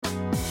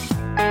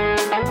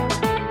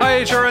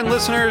HRN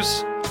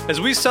listeners.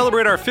 As we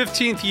celebrate our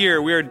 15th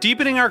year, we are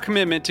deepening our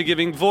commitment to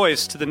giving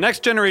voice to the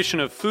next generation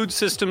of food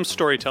systems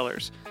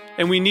storytellers,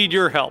 and we need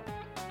your help.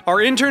 Our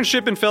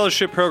internship and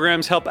fellowship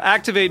programs help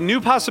activate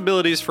new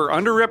possibilities for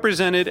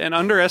underrepresented and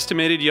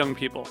underestimated young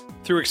people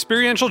through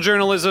experiential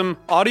journalism,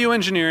 audio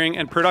engineering,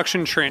 and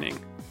production training.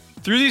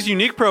 Through these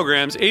unique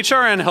programs,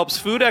 HRN helps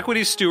food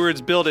equity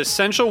stewards build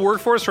essential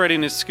workforce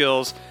readiness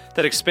skills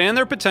that expand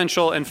their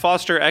potential and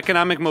foster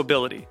economic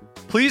mobility.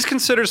 Please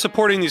consider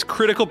supporting these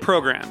critical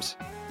programs.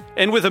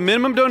 And with a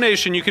minimum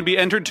donation, you can be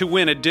entered to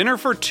win a dinner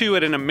for two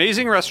at an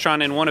amazing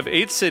restaurant in one of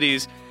 8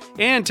 cities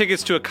and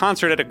tickets to a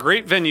concert at a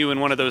great venue in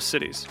one of those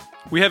cities.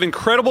 We have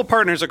incredible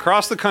partners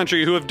across the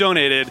country who have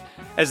donated,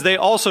 as they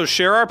also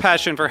share our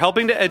passion for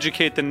helping to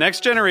educate the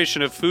next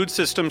generation of food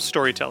systems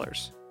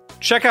storytellers.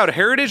 Check out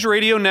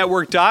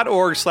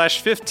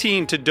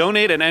heritageradionetwork.org/15 to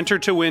donate and enter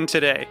to win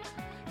today.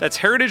 That's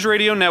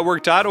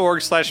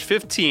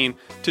heritageradionetwork.org/15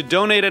 to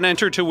donate and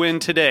enter to win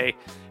today.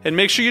 And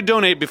make sure you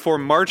donate before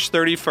March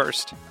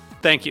 31st.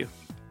 Thank you.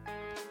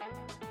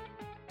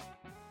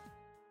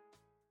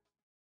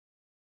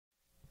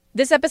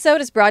 This episode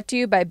is brought to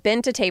you by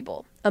Bin to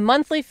Table, a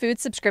monthly food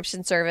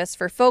subscription service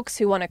for folks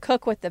who want to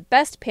cook with the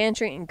best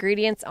pantry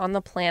ingredients on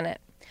the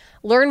planet.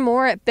 Learn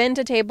more at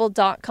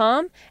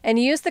bintotable.com and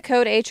use the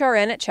code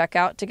HRN at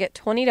checkout to get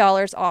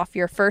 $20 off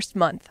your first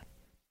month.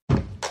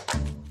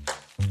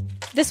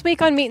 This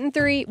week on Meat and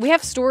Three, we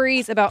have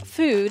stories about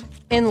food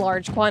in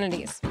large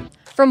quantities.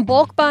 From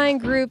bulk buying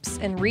groups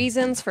and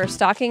reasons for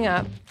stocking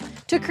up,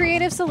 to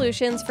creative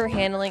solutions for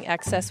handling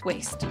excess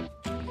waste.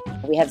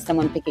 We have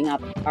someone picking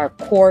up our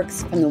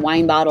corks from the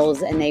wine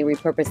bottles, and they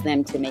repurpose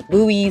them to make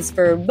buoys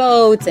for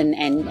boats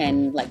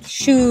and like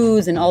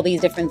shoes and all these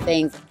different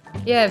things.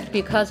 Yeah,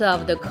 because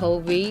of the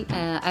COVID,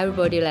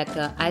 everybody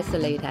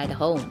isolate at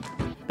home.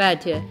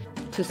 But to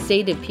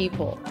see the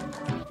people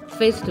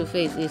face to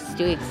face is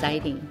still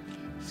exciting.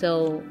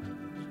 So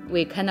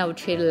we kind of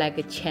treat it like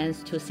a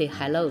chance to say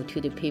hello to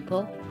the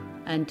people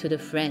and to the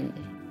friend.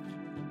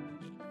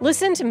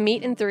 Listen to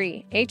Meat and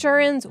Three,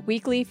 HRN's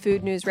weekly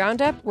food news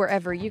roundup,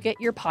 wherever you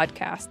get your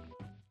podcast.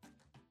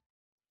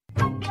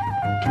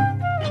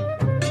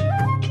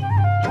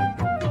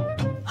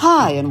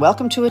 Hi, and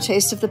welcome to A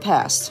Taste of the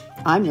Past.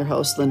 I'm your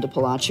host, Linda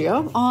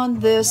Palacio, on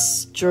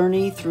this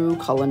journey through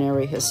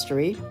culinary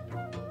history.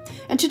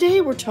 And today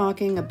we're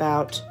talking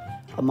about,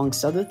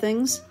 amongst other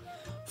things,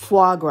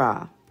 foie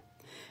gras.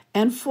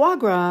 And foie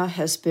gras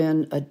has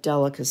been a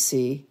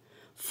delicacy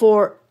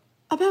for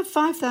about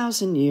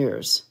 5,000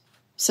 years,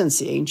 since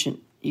the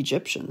ancient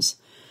Egyptians.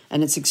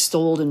 And it's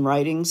extolled in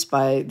writings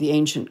by the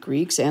ancient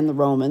Greeks and the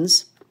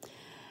Romans.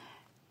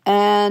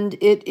 And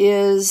it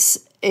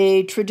is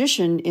a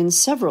tradition in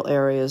several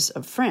areas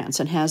of France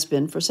and has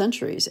been for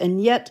centuries.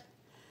 And yet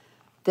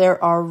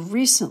there are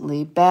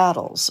recently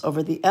battles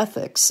over the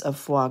ethics of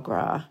foie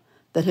gras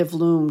that have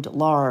loomed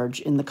large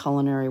in the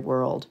culinary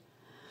world.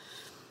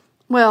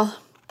 Well,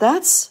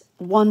 that's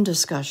one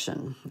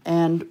discussion,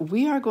 and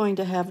we are going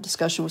to have a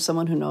discussion with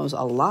someone who knows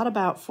a lot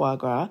about foie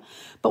gras,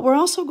 but we're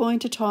also going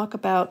to talk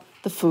about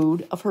the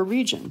food of her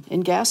region in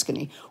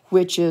Gascony,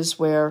 which is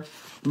where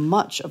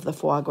much of the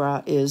foie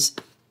gras is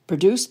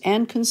produced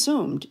and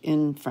consumed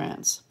in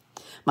France.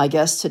 My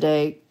guest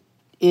today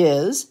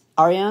is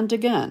Ariane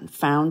Degan,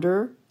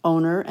 founder,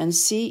 owner, and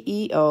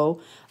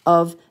CEO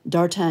of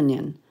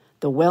D'Artagnan,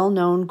 the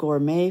well-known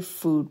gourmet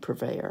food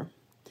purveyor.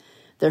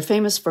 They're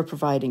famous for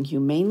providing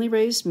humanely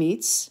raised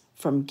meats,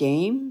 from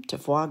game to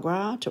foie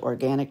gras to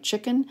organic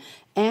chicken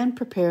and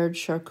prepared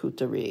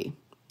charcuterie.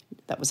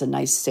 That was a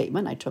nice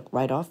statement I took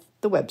right off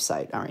the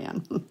website,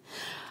 Ariane.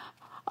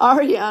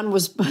 Ariane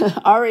was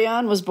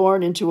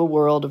born into a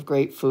world of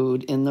great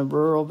food in the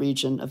rural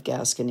region of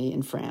Gascony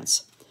in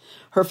France.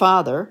 Her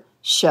father,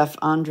 Chef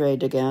André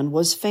Degan,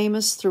 was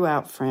famous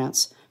throughout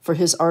France for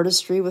his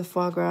artistry with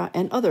foie gras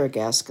and other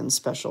Gascon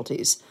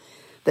specialties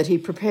that he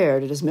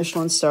prepared at his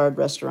Michelin-starred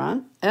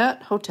restaurant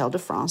at Hôtel de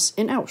France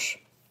in Auch.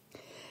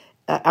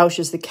 Auch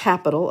is the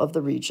capital of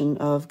the region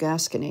of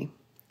Gascony.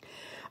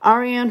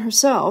 Ariane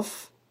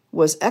herself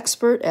was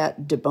expert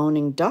at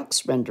deboning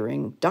ducks,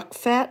 rendering duck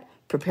fat,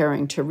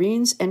 preparing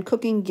terrines, and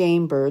cooking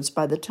game birds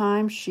by the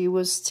time she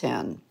was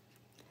 10.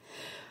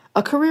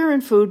 A career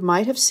in food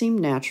might have seemed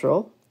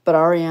natural, but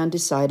Ariane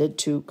decided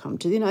to come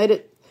to the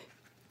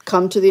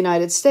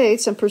United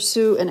States and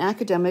pursue an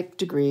academic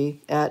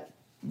degree at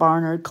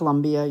Barnard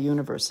Columbia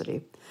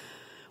University.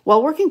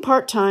 While working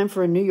part-time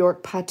for a New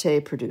York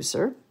pâté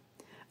producer,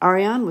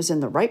 Ariane was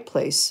in the right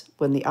place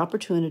when the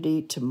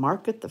opportunity to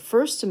market the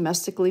first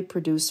domestically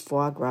produced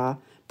foie gras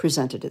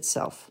presented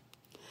itself.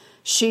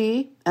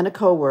 She and a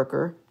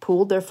coworker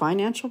pooled their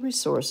financial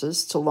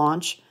resources to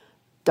launch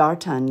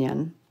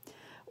D'Artagnan,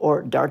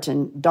 or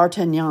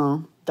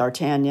D'Artagnan,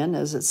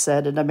 as it's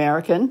said in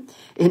American,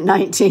 and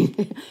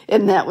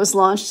that was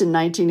launched in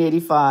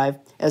 1985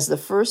 as the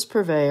first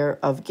purveyor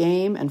of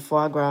game and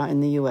foie gras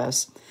in the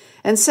U.S.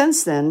 And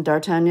since then,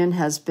 D'Artagnan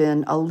has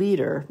been a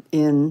leader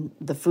in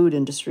the food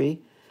industry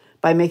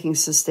by making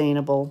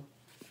sustainable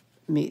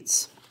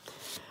meats.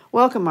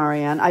 Welcome,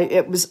 Marianne.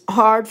 It was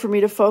hard for me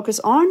to focus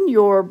on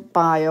your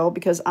bio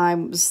because I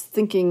was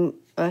thinking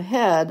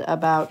ahead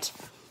about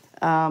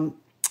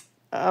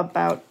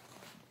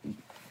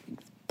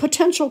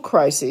potential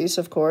crises,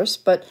 of course.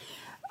 But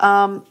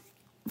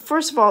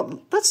first of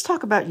all, let's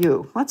talk about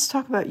you. Let's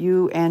talk about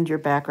you and your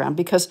background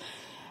because,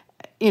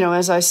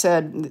 as I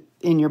said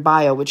in your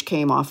bio, which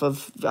came off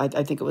of, I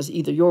think it was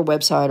either your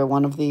website or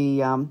one of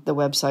the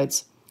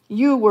websites,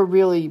 you were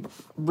really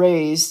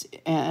raised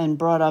and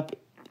brought up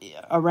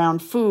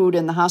around food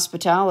and the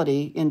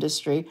hospitality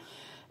industry,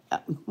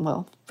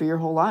 for your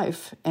whole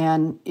life,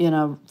 and in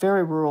a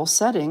very rural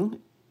setting.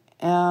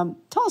 Tell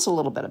us a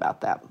little bit about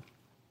that.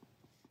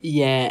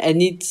 Yeah,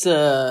 and it's,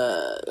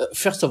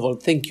 first of all,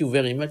 thank you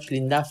very much,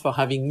 Linda, for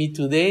having me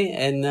today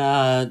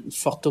and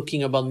for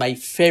talking about my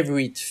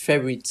favorite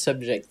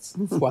subject,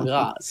 foie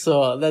gras.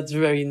 So that's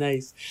very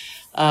nice.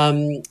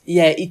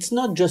 It's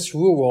not just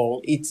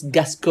rural, it's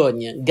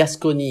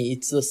Gascony,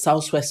 it's the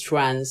southwest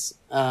France,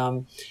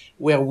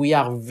 where we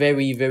are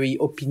very, very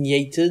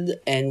opinionated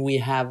and we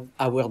have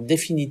our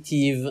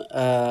definitive,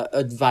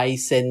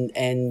 advice and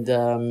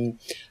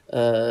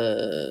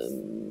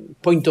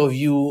point of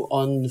view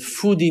on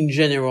food in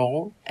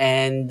general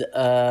and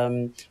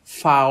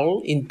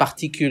fowl in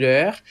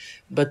particular,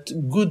 but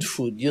good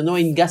food.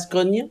 In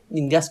Gascony,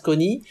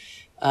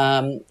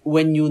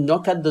 when you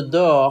knock at the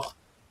door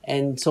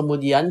and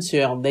somebody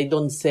answers, they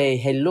don't say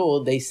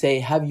hello, they say,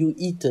 have you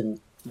eaten?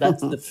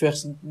 That's the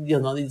first,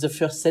 it's the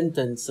first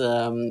sentence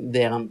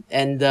there.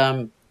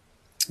 And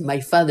my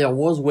father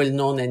was well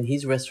known and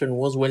his restaurant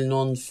was well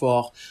known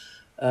for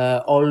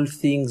all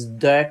things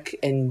duck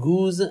and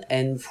goose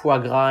and foie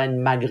gras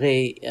and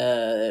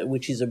magret,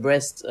 which is a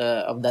breast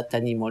of that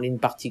animal in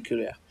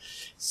particular.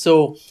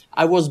 So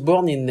I was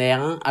born in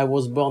there. I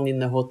was born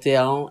in a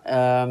hotel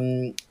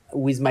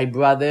with my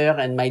brother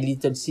and my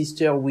little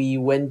sister. We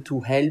went to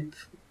help,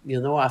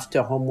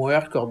 after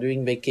homework or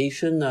during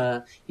vacation.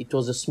 It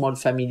was a small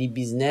family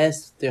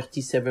business,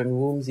 37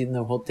 rooms in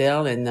the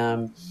hotel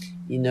and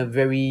in a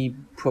very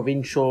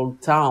provincial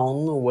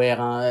town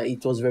where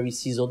it was very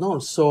seasonal.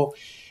 So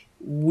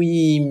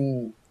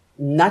we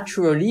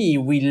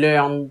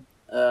learned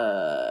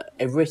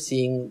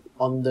everything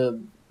on the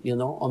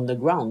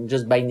ground,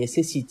 just by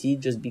necessity,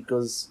 just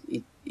because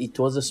it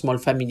was a small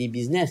family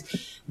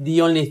business.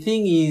 The only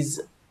thing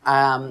is,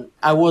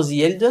 I was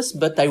the eldest,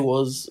 but I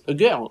was a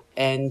girl.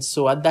 And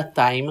so at that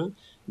time,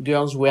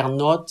 girls were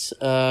not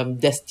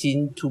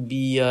destined to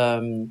be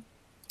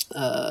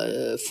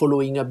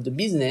following up the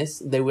business.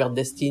 They were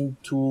destined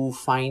to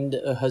find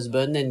a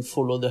husband and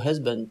follow the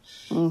husband.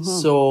 Mm-hmm.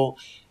 So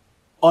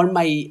all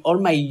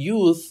my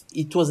youth,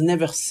 it was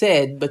never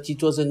said, but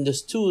it was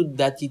understood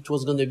that it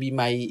was going to be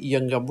my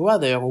younger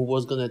brother who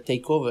was going to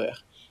take over.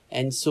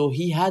 And so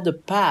he had a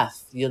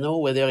path,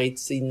 whether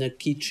it's in a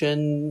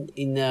kitchen,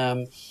 in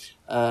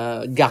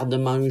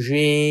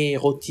garde-manger,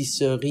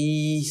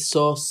 rôtisserie,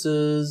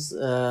 sauces,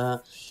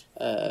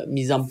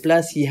 mise en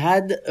place. He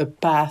had a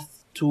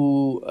path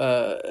to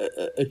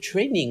a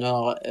training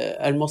or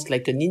almost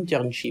like an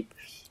internship,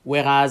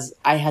 whereas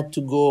I had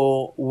to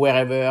go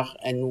wherever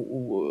and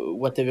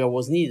whatever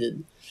was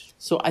needed.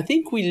 So I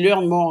think we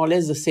learn more or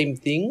less the same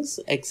things,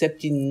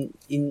 except in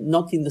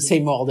not in the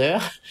same order.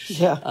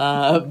 Yeah.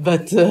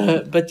 But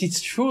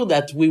it's true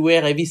that we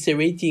were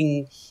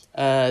eviscerating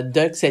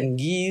ducks and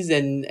geese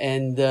and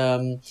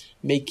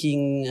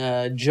making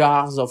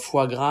jars of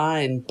foie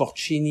gras and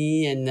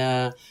porcini and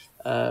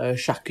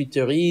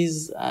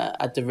charcuteries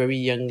at a very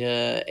young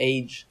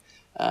age.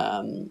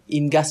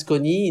 In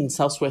Gascony, in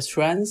southwest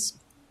France,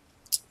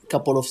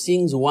 couple of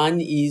things. One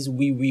is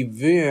we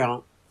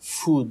revere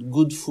food,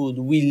 good food.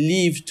 We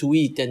live to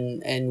eat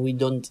and we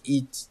don't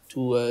eat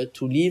to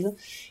live.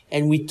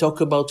 And we talk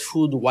about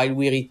food while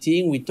we're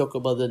eating. We talk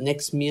about the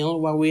next meal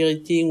while we're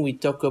eating. We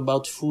talk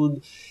about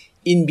food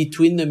in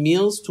between the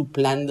meals to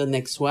plan the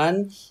next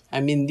one.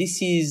 I mean,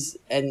 this is,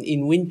 and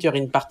in winter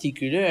in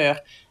particular,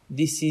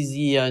 this is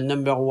the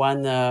number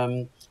one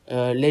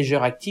leisure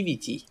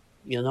activity,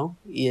 Well,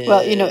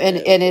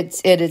 and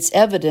it's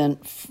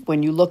evident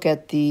when you look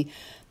at the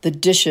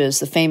dishes,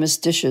 the famous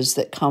dishes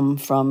that come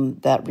from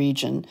that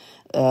region,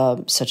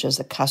 such as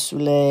the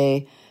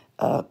cassoulet,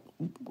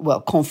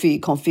 confit.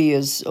 Confit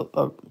is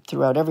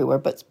throughout everywhere,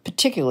 but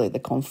particularly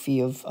the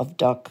confit of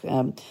duck,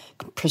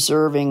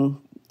 preserving,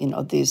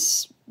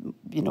 these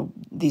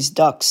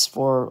ducks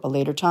for a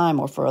later time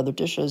or for other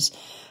dishes.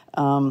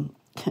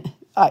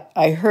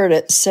 I heard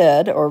it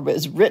said or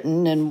was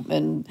written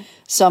in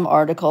some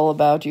article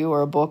about you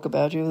or a book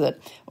about you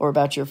or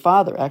about your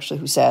father actually,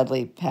 who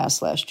sadly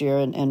passed last year,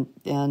 and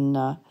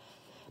the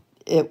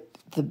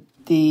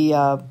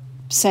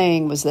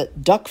saying was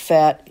that duck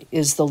fat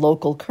is the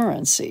local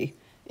currency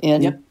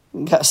in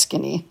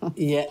Gascony.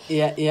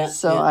 Yeah.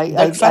 So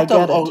duck fat I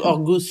get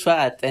or goose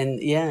fat, and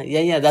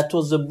that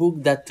was the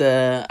book that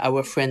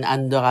our friend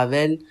Anne de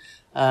Ravel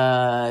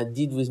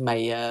did with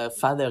my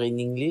father in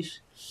English.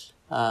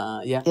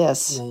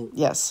 Yes.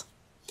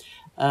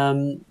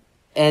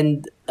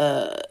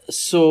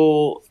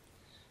 So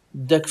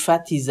duck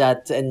fat is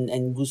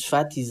and goose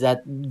fat is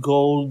that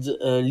gold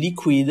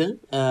liquid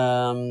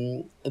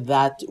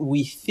that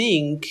we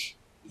think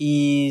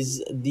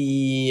is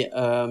the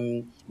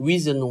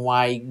reason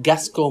why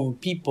Gascon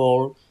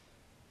people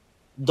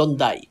don't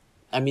die.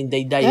 I mean,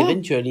 they die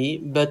eventually,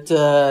 but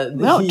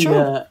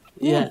true.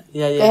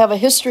 They have a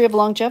history of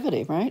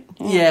longevity, right?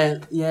 Yeah.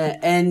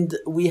 And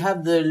we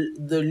have the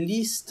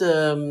least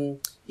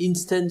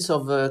instance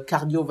of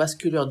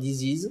cardiovascular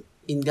disease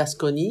in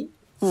Gascony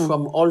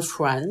from all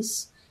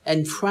France.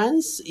 And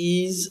France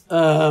is,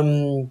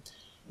 in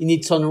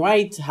its own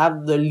right,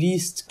 have the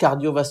least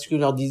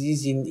cardiovascular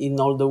disease in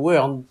all the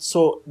world.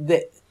 So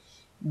the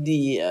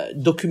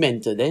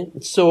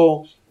documented.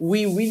 So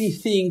we really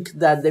think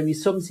that there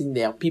is something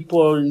there.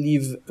 People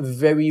live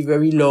very,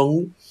 very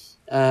long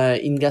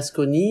in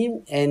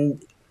Gascony,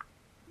 and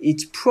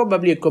it's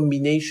probably a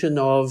combination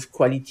of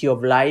quality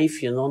of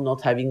life,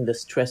 not having the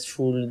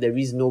stressful, there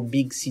is no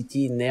big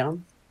city in there,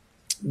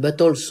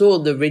 but also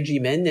the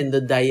regimen and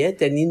the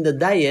diet. And in the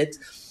diet,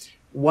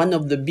 one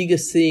of the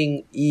biggest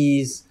thing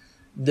is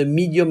the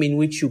medium in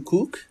which you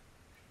cook.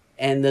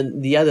 And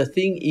then the other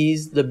thing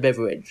is the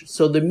beverage.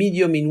 So the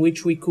medium in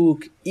which we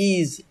cook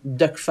is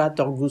duck fat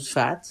or goose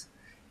fat.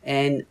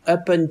 And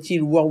up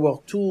until World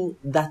War II,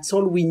 that's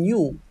all we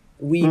knew.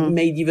 We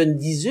made even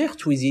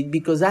dessert with it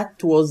because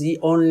that was the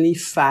only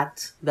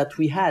fat that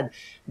we had.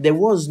 There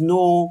was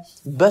no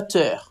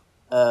butter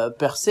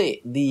per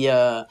se.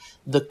 The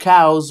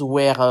cows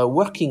were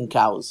working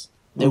cows.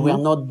 They were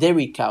not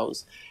dairy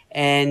cows.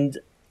 And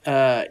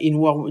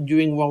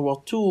during World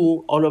War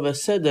II, all of a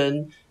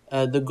sudden,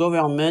 the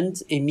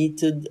government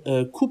emitted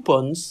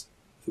coupons,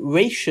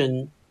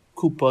 ration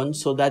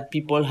coupons, so that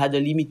people had a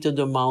limited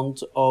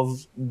amount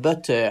of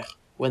butter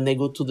when they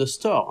go to the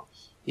store.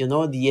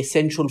 The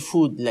essential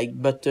food like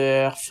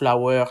butter,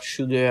 flour,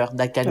 sugar,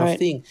 that kind of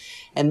thing.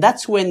 And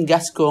that's when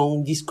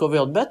Gascon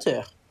discovered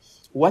butter.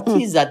 What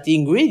is that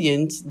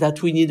ingredient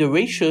that we need a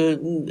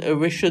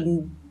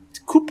ration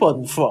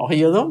coupon for,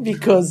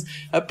 because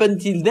up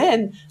until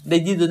then, they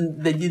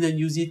didn't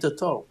use it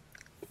at all.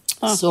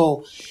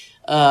 So,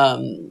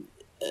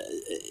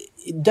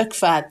 duck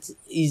fat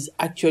is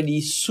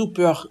actually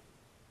super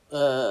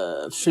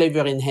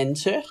flavor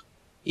enhancer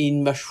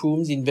in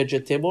mushrooms, in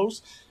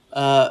vegetables,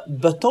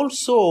 but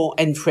also,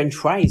 and French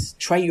fries.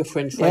 Try your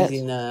French fries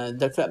in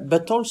duck fat.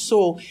 But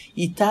also,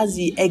 it has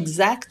the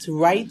exact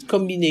right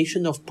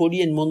combination of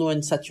poly and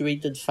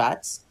monounsaturated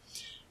fats.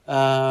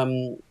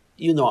 As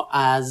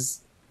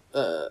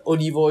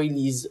olive oil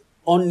is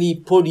only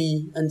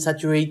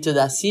polyunsaturated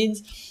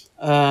acids.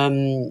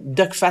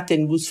 Duck fat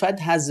and goose fat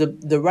has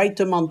the right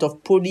amount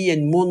of poly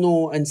and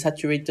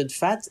monounsaturated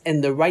fats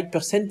and the right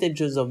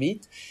percentages of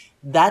it.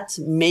 That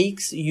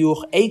makes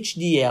your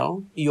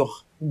HDL, your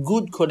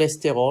good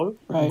cholesterol,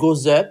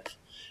 goes up,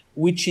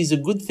 which is a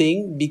good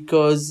thing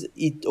because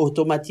it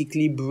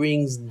automatically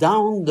brings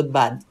down the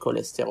bad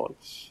cholesterol.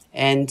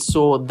 And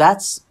so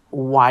that's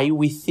why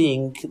we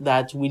think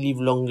that we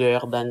live longer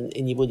than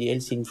anybody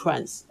else in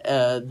France,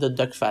 the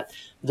duck fat.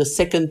 The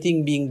second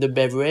thing being the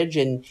beverage,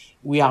 and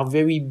we are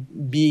very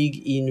big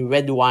in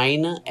red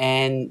wine,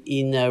 and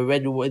in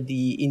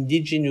the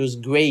indigenous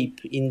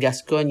grape in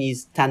Gascony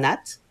is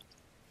Tannat.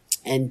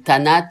 And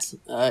Tannat,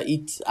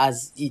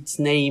 as its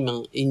name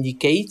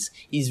indicates,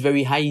 is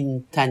very high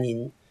in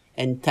tannin.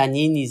 And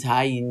tannin is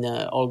high in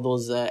all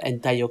those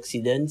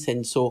antioxidants.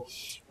 And so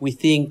we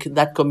think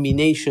that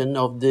combination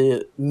of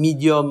the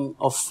medium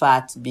of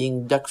fat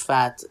being duck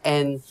fat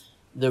and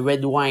the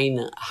red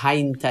wine high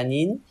in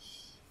tannin,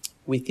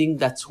 we think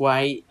that's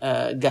why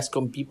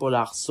Gascon people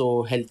are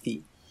so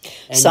healthy.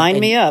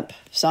 Sign me up.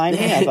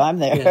 I'm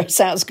there. Yeah.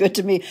 Sounds good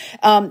to me.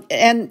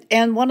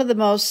 And one of the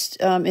most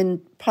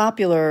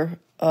popular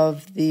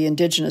of the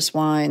indigenous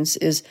wines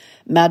is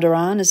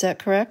Madiran. Is that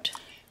correct?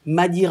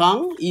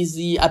 Madiran is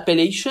the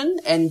appellation,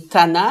 and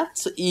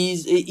Tannat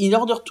is, in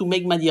order to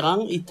make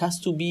Madiran, it has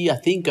to be, I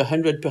think,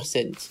 100%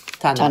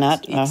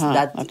 Tannat. It's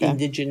that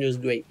indigenous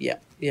grape. Yeah.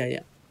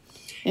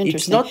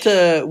 It's not,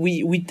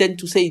 we tend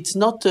to say it's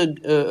not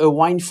a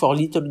wine for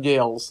little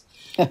girls.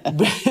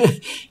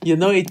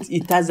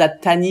 It has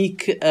that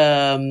tannic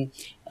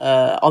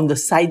on the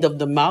side of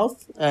the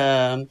mouth.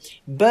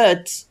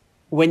 But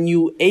when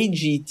you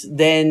age it,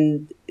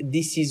 then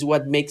this is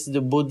what makes the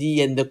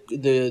body and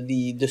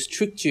the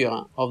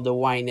structure of the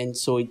wine, and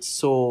so it's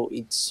so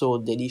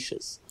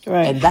delicious.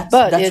 Right. And that's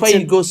why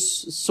it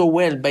goes so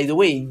well. By the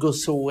way, it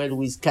goes so well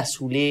with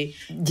cassoulet,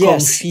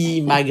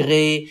 confit,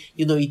 magret.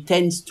 It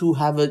tends to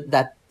have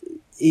that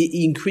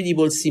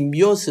incredible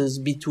symbiosis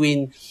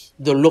between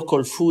the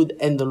local food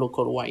and the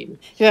local wine.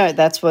 Yeah,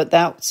 that's what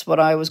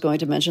I was going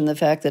to mention, the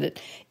fact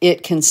that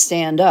it can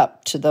stand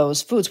up to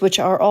those foods, which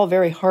are all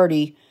very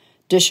hearty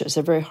dishes.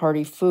 They're very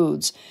hearty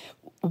foods.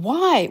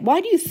 Why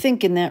do you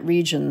think in that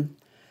region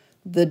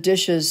the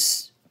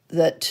dishes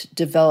that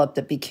developed,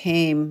 that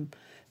became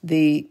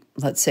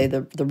let's say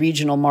the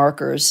regional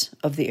markers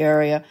of the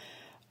area,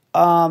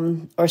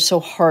 are so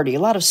hearty? A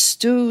lot of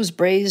stews,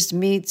 braised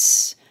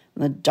meats,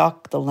 the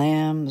duck, the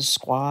lamb, the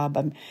squab.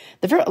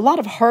 A lot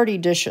of hearty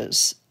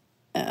dishes.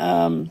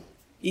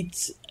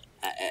 It's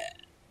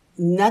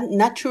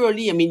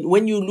naturally, I mean,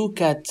 when you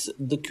look at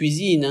the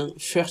cuisine,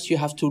 first you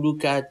have to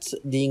look at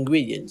the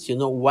ingredients,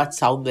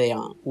 what's out there,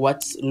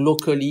 what's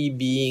locally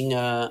being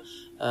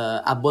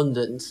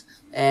abundant.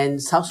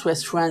 And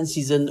Southwest France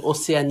is an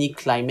oceanic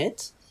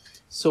climate.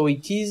 So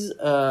it is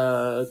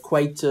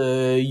quite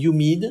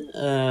humid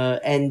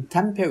and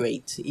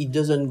temperate. It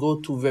doesn't go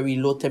to very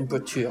low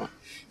temperature.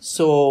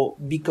 So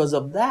because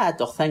of that,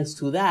 or thanks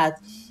to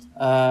that,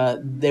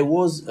 there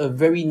was a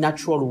very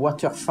natural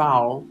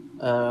waterfowl,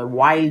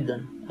 wild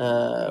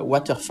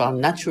waterfowl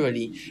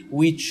naturally,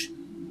 which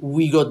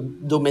we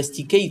got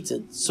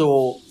domesticated.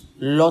 So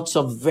lots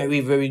of very,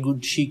 very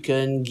good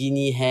chicken,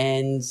 guinea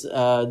hens,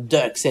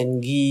 ducks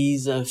and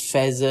geese,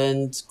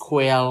 pheasant,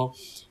 quail,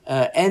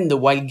 and the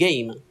wild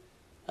game,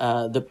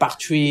 the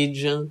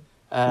partridge, the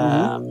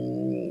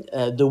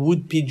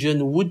wood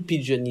pigeon. Wood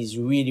pigeon is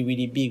really,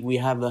 really big. We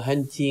have a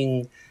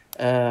hunting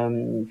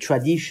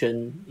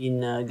tradition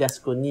in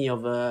Gascony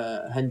of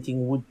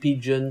hunting wood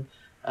pigeon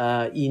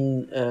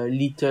in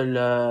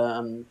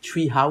little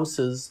tree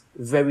houses,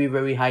 very,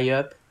 very high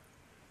up,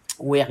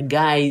 where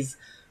guys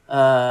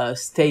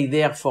stay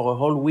there for a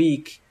whole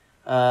week.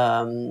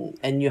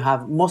 And you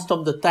have, most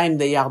of the time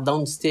they are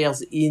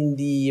downstairs in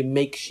the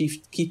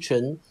makeshift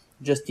kitchen,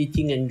 just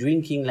eating and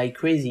drinking like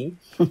crazy.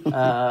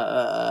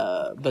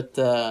 But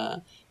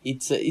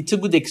it's a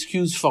good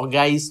excuse for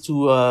guys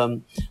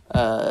to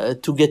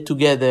get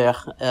together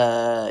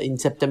in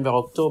September,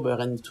 October,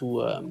 and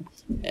to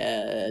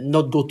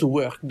not go to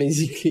work,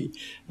 basically.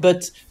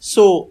 But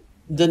so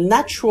the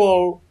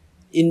natural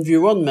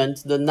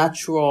environment, the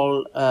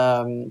natural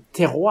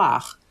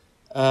terroir,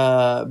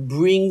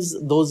 brings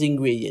those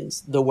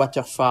ingredients, the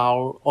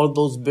waterfowl, all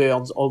those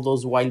birds, all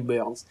those wild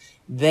birds.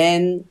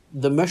 Then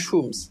the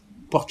mushrooms.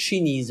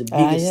 Porcini is the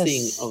biggest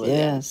thing over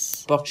there.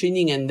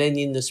 Porcini, and then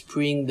in the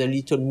spring, the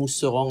little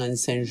mousseron and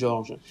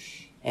Saint-Georges.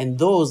 And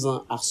those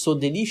are so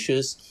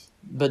delicious,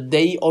 but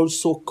they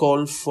also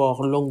call for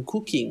long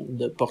cooking,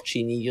 the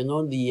porcini,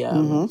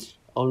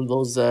 all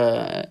those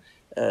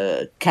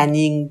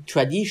canning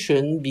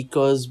tradition,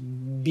 because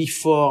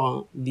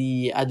before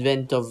the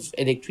advent of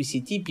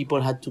electricity,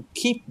 people had to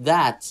keep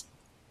that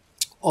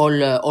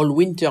all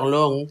winter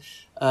long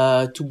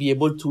to be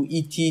able to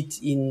eat it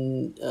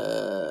in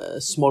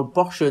small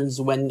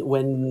portions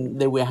when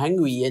they were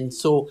hungry. And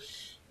so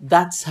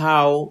that's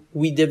how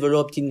we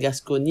developed in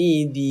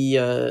Gascony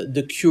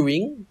the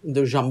curing,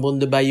 the jambon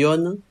de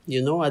Bayonne,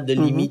 at the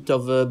limit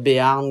of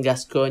Béarn,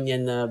 Gascogne,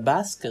 and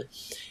Basque.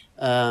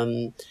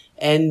 And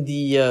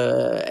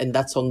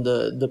that's on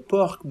the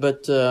pork,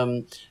 but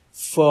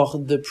for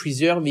the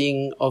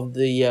preserving of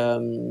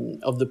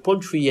the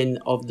poultry and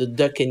of the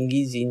duck and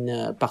geese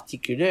in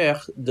particular,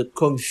 the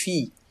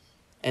confit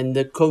and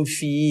the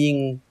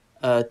confying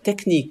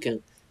technique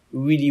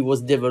really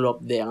was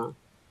developed there.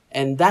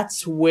 And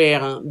that's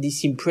where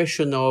this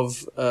impression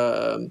of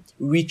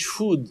rich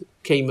food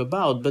came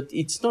about. But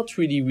it's not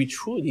really rich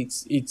food.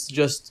 It's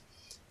just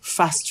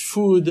fast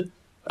food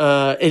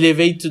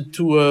elevated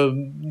to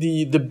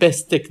the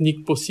best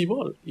technique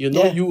possible.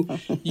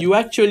 You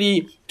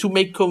actually, to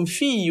make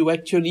confit, you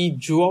actually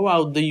draw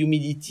out the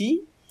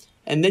humidity,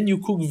 and then you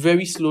cook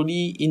very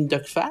slowly in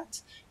duck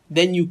fat.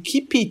 Then you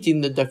keep it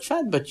in the duck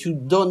fat, but you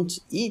don't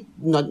eat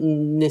not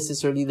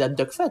necessarily that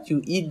duck fat.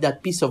 You eat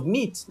that piece of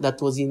meat that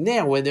was in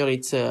there, whether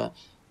it's the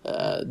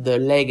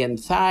leg and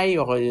thigh,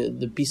 or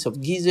the piece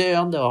of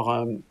gizzard,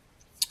 or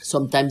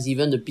sometimes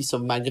even a piece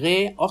of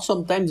magret, or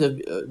sometimes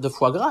the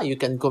foie gras. You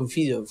can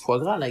confit the foie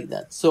gras like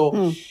that.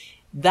 So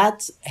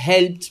that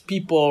helped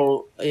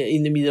people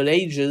in the Middle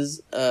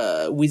Ages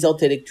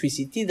without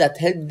electricity. That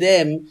helped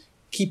them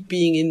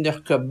keeping in their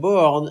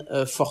cupboard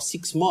for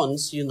 6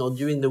 months,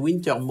 during the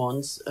winter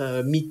months,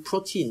 meat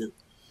protein.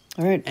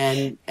 All right.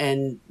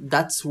 And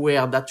that's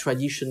where that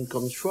tradition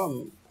comes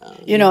from.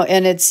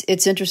 And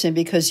it's interesting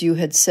because you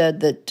had said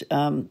that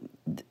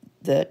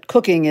that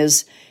cooking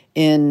is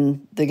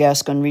in the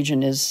Gascon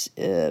region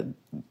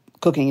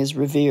cooking is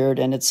revered,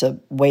 and it's a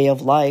way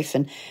of life.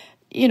 And,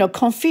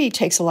 confit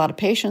takes a lot of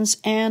patience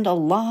and a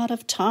lot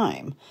of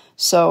time.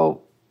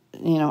 So,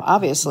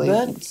 obviously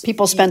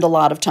people spend a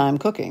lot of time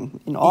cooking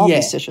in all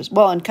these dishes.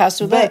 Well, in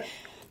cassoulet.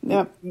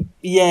 But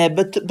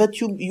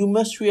you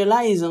must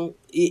realize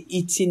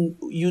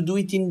you do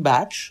it in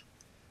batch.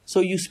 So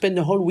you spend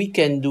the whole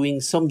weekend doing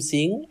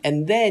something,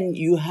 and then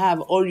you have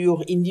all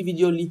your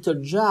individual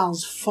little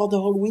jars for the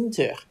whole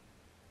winter.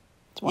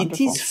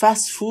 It is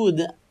fast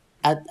food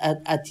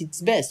at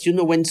its best.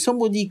 When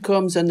somebody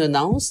comes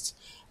unannounced,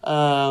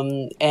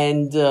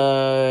 and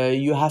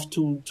you have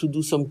to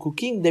do some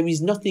cooking, there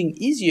is nothing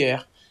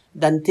easier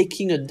than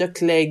taking a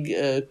duck leg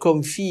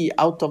confit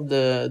out of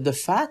the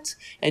fat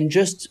and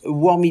just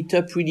warm it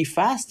up really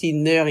fast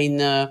in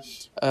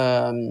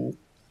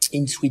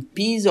sweet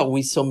peas, or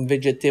with some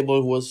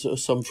vegetable, with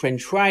some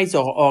French fries,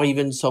 or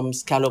even some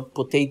scalloped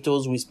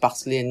potatoes with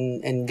parsley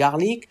and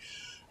garlic.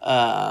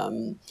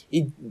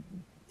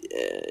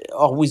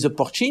 or with a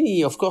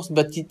porcini, of course,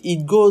 but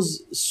it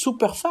goes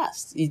super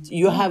fast.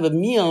 You have a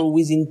meal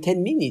within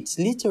 10 minutes,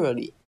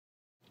 literally.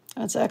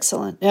 That's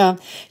excellent. Yeah.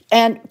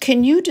 And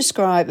can you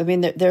describe, I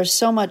mean, there's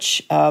so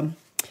much,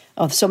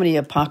 so many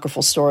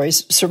apocryphal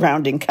stories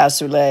surrounding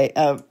cassoulet,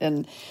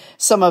 and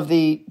some of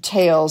the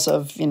tales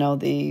of,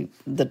 the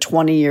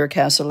 20-year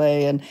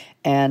cassoulet,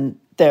 and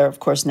they're, of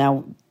course,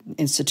 now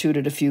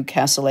instituted a few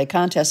cassoulet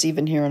contests,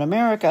 even here in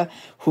America,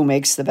 who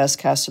makes the best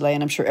cassoulet.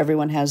 And I'm sure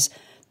everyone has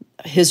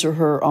his or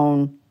her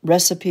own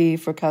recipe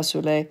for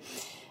cassoulet.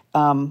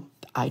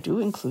 I do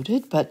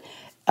included, but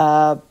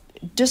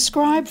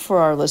describe for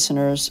our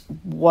listeners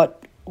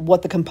what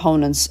the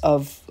components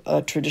of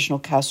a traditional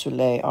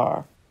cassoulet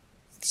are.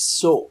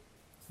 So,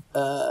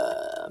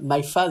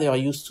 my father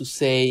used to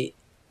say,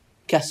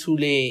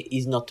 cassoulet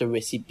is not a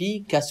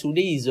recipe.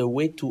 Cassoulet is a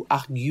way to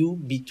argue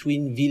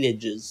between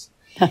villages.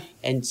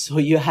 And so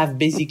you have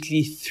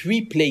basically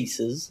three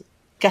places: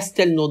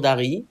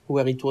 Castelnaudary,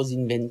 where it was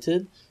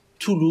invented,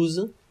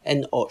 Toulouse,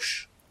 and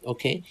Auch.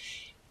 Okay?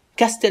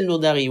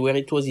 Castelnaudary, where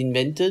it was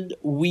invented,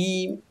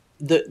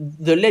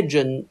 the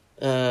legend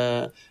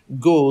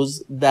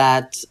goes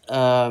that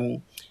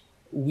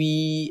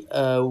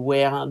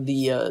where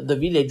the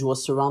village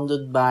was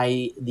surrounded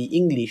by the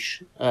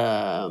English,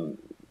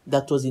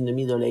 that was in the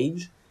Middle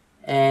Age,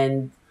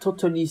 and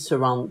totally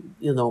circled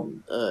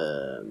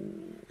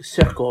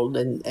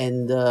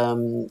and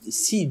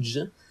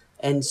sieged,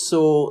 and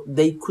so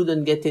they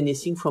couldn't get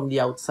anything from the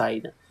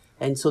outside.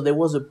 And so there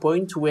was a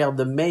point where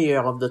the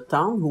mayor of the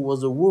town, who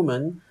was a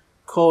woman,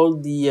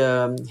 called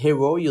the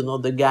hero,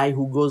 the guy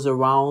who goes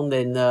around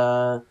and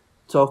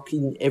talk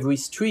in every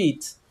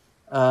street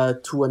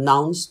to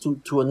announce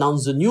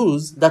the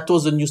news. That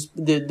was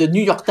the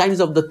New York Times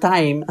of the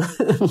time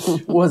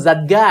was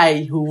that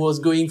guy who was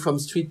going from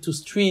street to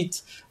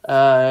street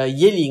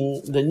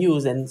yelling the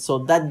news. And so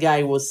that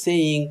guy was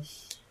saying,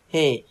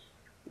 hey,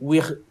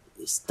 we're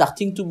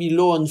starting to be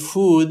low on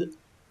food.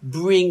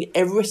 Bring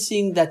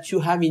everything that you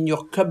have in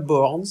your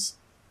cupboards,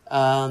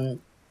 in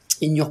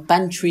your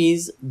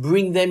pantries,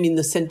 bring them in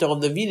the center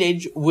of the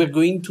village. We're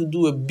going to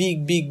do a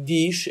big, big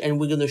dish and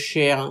we're going to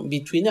share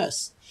between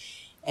us.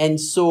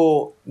 And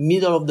so,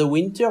 middle of the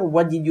winter,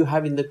 what did you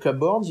have in the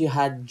cupboards? You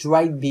had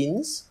dried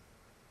beans,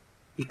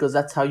 because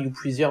that's how you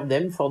preserve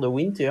them for the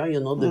winter,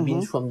 the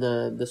beans from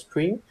the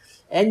spring.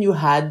 And you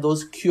had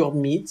those cured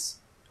meats,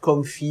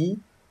 confit,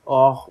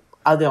 or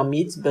other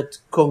meats, but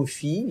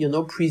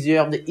confit,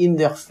 preserved in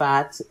their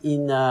fat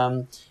in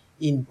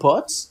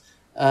pots,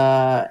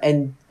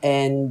 and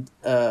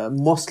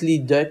mostly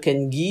duck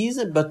and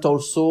geese, but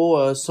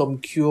also some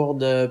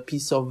cured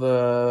piece of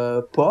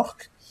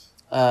pork,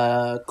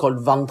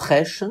 called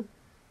ventrèche.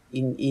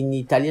 In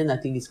Italian, I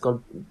think it's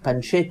called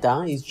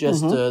pancetta. It's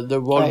just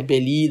the rolled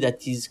belly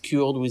that is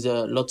cured with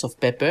lots of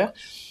pepper,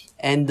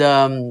 and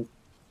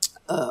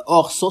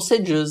or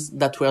sausages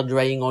that were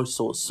drying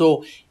also.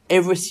 So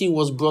everything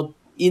was brought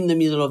in the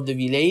middle of the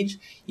village.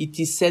 It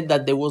is said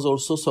that there was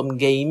also some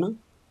game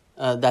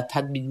that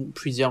had been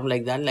preserved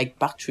like that, like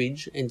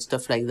partridge and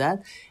stuff like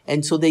that.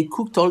 And so they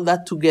cooked all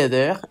that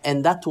together,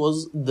 and that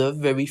was the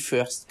very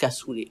first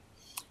cassoulet.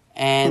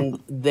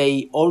 And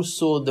they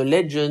also, the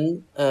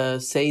legend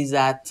says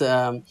that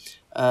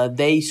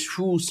they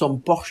threw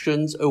some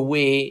portions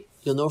away,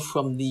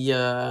 from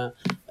the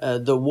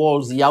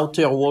walls, the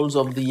outer walls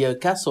of the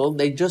castle.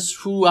 They just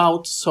threw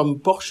out some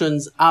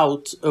portions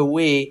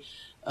away,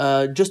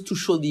 just to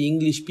show the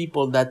English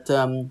people that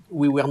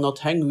we were not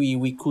hungry.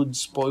 We could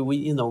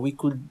we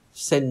could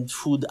send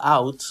food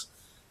out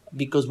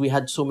because we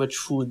had so much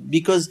food.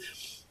 Because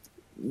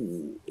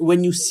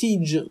when you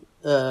siege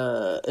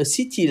a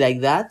city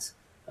like that,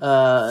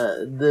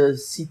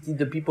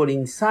 the people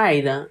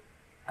inside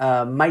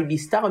might be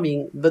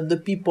starving, but the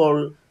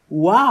people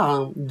who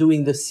are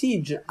doing the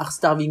siege are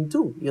starving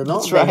too.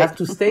 That's they right. have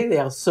to stay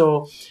there.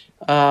 So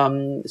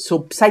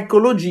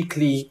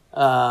psychologically,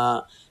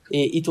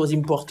 it was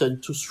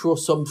important to throw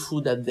some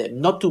food at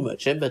them. Not too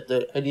much, but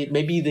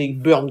maybe they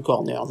burn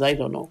corners. I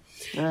don't know.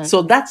 Right.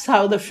 So that's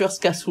how the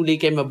first cassoulet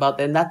came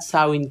about, and that's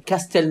how in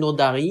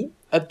Castelnaudary,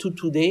 up to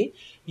today,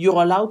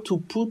 you're allowed to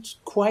put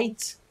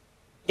quite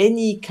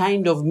any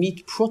kind of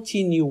meat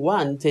protein you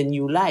want and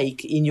you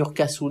like in your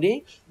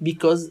cassoulet,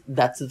 because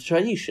that's the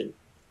tradition.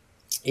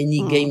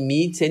 Any game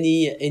meat,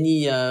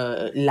 any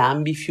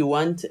lamb if you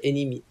want,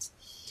 any meat.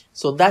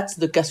 So that's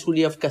the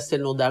cassoulet of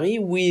Castelnaudary,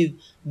 with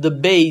the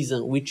base,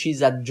 which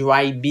is a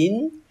dry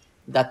bean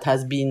that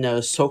has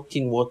been soaked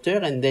in water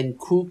and then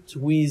cooked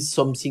with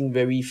something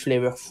very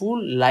flavorful,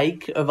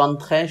 like a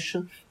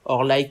ventrèche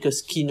or like a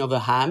skin of a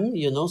ham,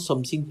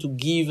 something to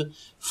give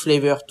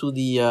flavor to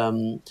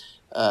the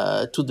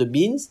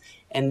beans.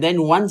 And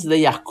then once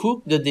they are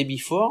cooked the day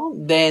before,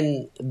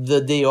 then the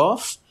day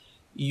off,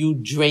 you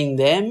drain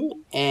them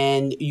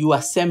and you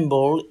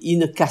assemble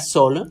in a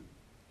cassole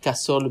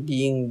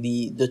being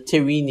the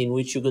terrine in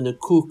which you're going to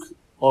cook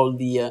all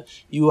the,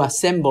 you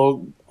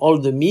assemble all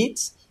the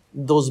meats,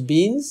 those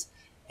beans,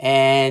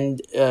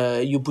 and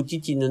you put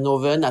it in an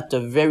oven at a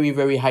very,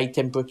 very high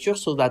temperature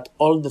so that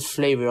all the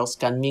flavors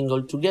can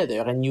mingle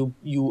together. And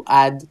you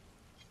add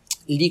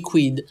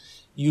liquid,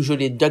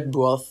 usually duck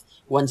broth,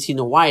 once in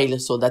a while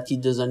so that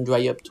it doesn't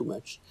dry up too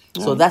much.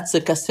 So that's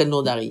the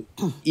castelnaudary.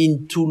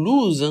 In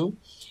Toulouse,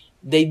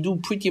 they do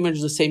pretty much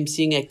the same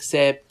thing,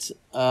 except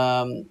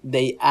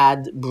they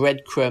add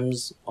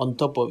breadcrumbs on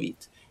top of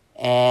it.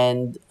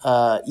 And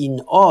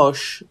in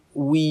Auch,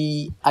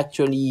 we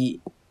actually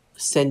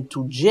send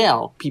to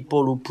jail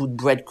people who put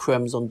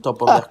breadcrumbs on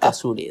top of their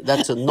cassoulet.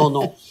 That's a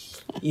no-no.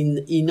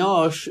 In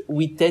Auch,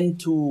 we tend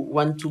to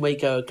want to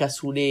make a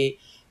cassoulet.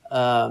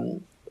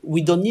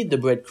 We don't need the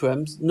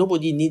breadcrumbs.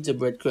 Nobody needs the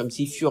breadcrumbs.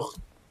 If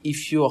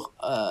your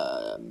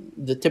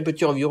the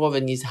temperature of your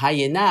oven is high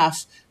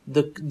enough,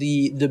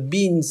 the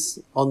beans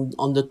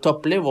on the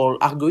top level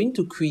are going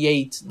to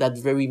create that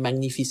very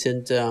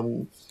magnificent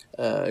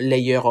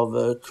layer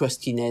of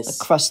crustiness. A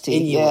crusty,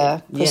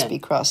 anyway. crispy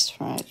crust,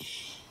 right?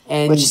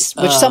 And, which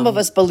some of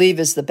us believe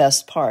is the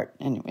best part.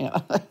 And,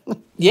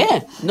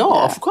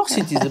 Of course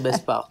it is the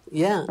best part.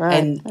 Yeah,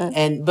 right,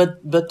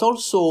 but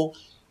also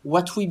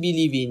what we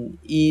believe in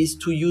is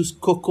to use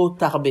coco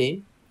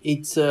tarbé.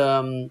 It's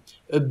a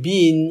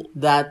bean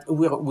that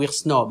we're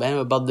snob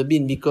about the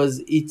bean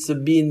because it's a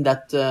bean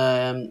that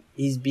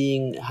is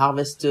being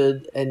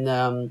harvested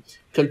and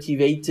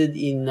cultivated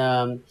in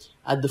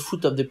at the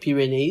foot of the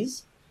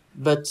Pyrenees.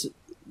 But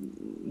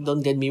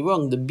don't get me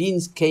wrong, the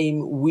beans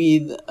came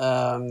with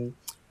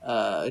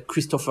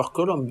Christopher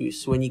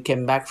Columbus when he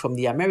came back from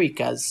the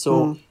Americas.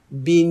 So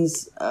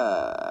beans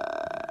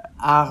are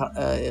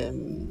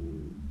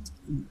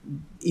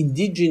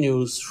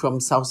indigenous from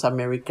South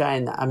America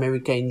and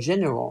America in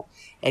general,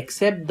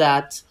 except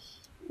that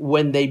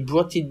when they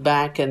brought it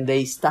back and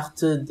they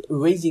started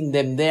raising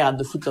them there at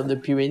the foot of the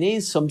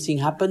Pyrenees, something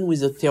happened with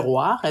the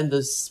terroir and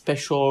the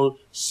special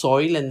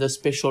soil and the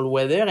special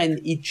weather, and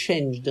it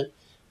changed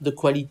the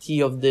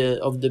quality of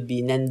the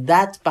bean. And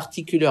that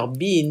particular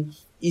bean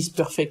is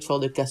perfect for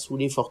the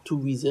cassoulet for two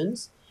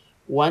reasons.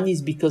 One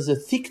is because the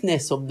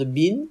thickness of the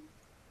bean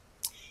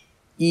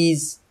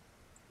is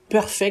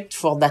perfect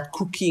for that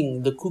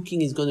cooking. The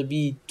cooking is going to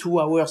be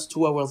 2 hours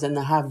and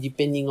a half,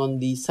 depending on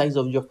the size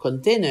of your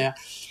container.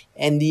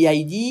 And the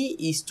idea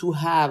is to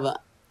have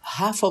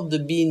half of the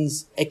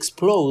beans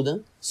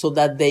explode so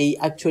that they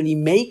actually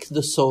make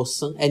the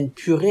sauce and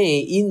puree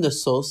in the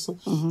sauce,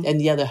 and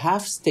the other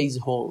half stays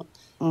whole.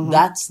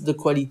 That's the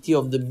quality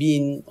of the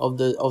bean, of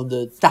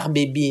the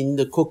tarbé bean,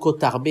 the coco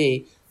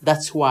tarbé.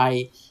 That's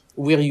why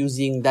we're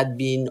using that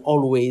bean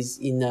always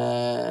in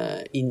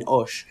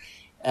Auch.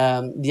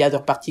 The other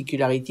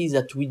particularity is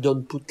that we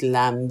don't put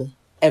lamb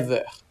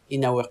ever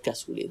in our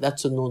cassoulet.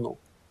 That's a no-no.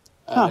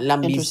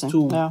 Lamb is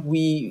too,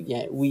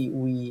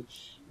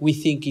 we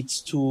think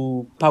it's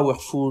too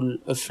powerful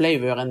a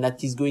flavor, and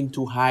that is going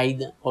to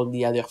hide all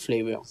the other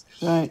flavors.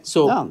 Right.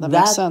 So that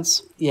makes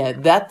sense. Yeah,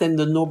 that and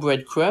the no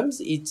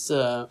breadcrumbs. It's,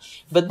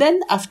 but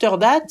then after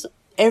that,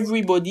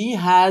 everybody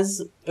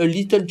has a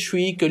little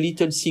trick, a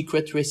little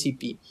secret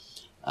recipe.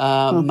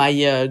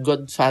 My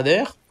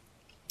godfather,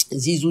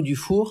 Zizou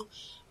Dufour,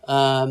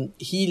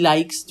 he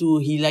liked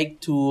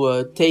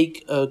to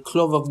take a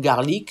clove of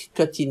garlic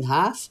cut in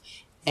half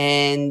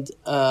and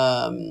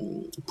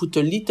put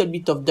a little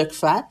bit of duck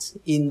fat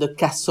in the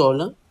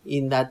cassole,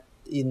 in the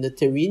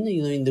terrine,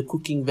 in the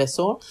cooking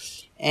vessel,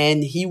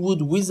 and he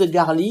would, with the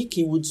garlic,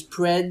 he would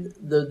spread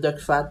the duck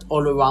fat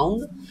all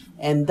around,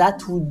 and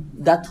that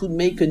would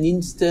make an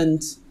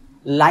instant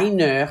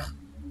liner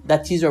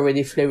that is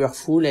already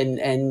flavorful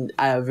and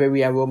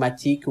very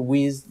aromatic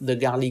with the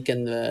garlic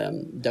and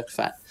the duck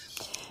fat.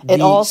 It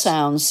all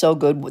sounds so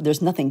good.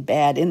 There's nothing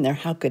bad in there.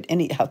 How could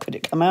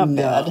it come out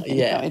bad?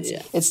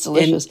 It's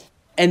delicious.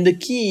 And the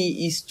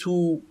key is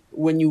to,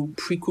 when you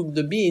pre-cook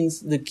the beans,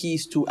 the key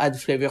is to add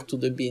flavor to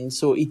the beans.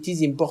 So it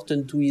is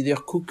important to either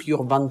cook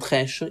your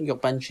ventrèche, your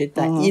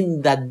pancetta,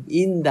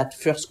 in that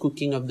first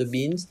cooking of the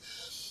beans,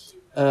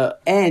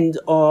 and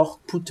or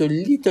put a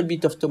little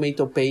bit of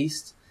tomato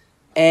paste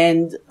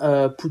and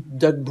put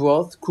duck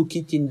broth, cook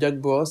it in duck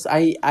broth.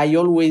 I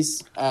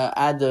always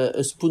add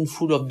a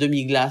spoonful of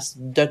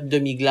duck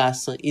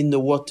demi-glace in the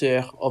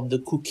water of the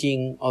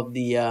cooking of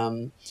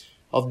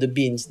the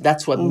beans.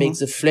 That's what makes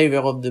the flavor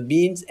of the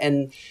beans.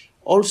 And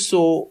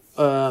also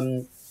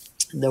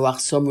there are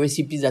some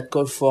recipes that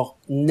call for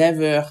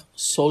never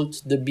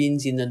salt the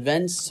beans in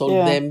advance,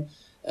 them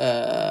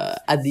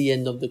at the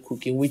end of the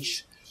cooking,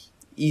 which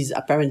is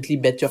apparently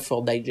better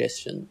for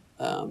digestion.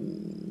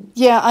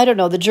 I don't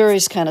know. The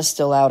jury's kind of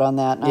still out on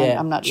that.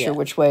 I'm not sure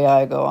which way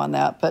I go on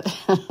that,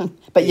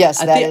 but yes,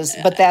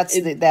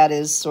 that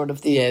is sort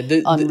of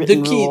the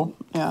unwritten rule.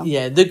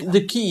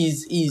 The key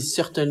is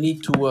certainly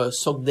to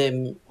soak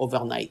them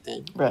overnight,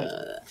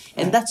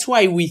 and that's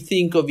why we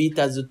think of it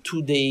as a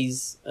 2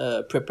 days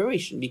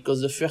preparation,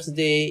 because the first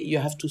day you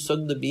have to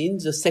soak the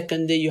beans, the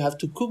second day you have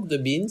to cook the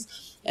beans,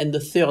 and the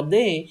third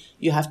day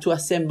you have to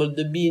assemble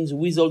the beans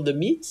with all the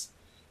meats.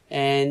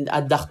 And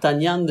at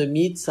D'Artagnan, the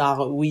meats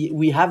are,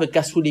 we have a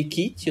cassoulet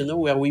kit,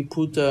 where we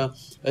put a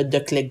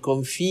duck leg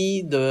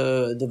confit,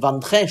 the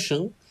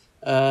ventrèche,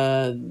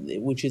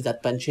 which is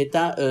that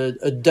pancetta,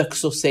 a duck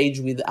sausage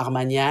with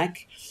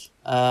Armagnac,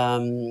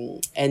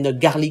 and a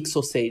garlic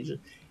sausage.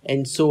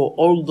 And so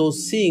all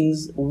those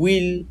things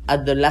will,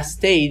 at the last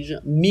stage,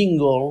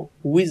 mingle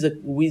with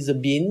the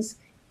beans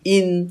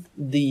in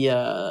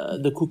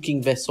the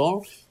cooking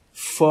vessel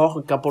for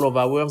a couple of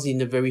hours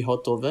in a very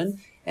hot oven.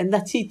 And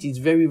that's it. It's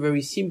very,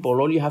 very simple.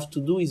 All you have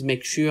to do is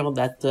make sure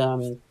that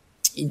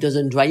it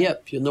doesn't dry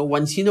up.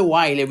 Once in a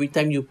while, every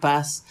time you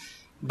pass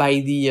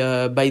by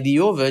the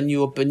oven,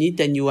 you open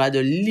it and you add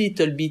a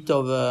little bit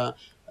of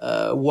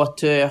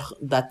water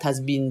that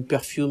has been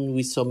perfumed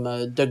with some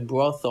duck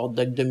broth or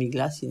duck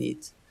demi-glace in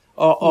it,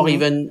 or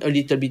even a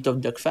little bit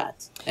of duck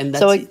fat, and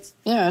that's it.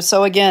 Yeah.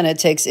 So again, it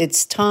takes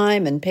its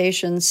time and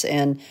patience,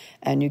 and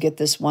you get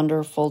this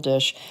wonderful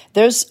dish.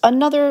 There's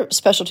another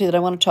specialty that I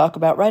want to talk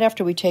about right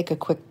after we take a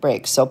quick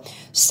break. So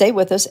stay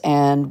with us,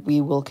 and we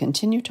will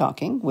continue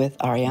talking with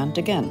Ariane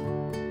Degenn.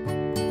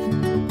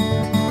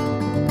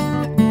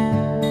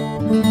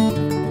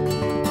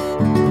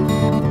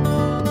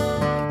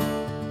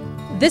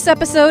 This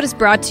episode is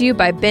brought to you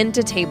by Been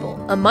to Table,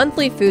 a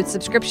monthly food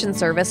subscription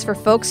service for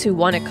folks who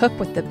want to cook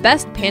with the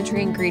best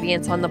pantry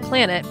ingredients on the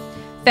planet,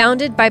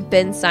 founded by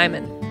Ben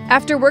Simon.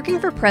 After working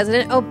for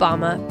President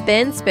Obama,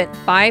 Ben spent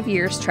 5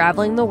 years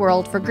traveling the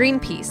world for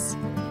Greenpeace,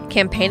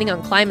 campaigning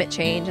on climate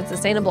change and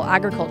sustainable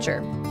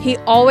agriculture. He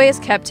always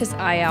kept his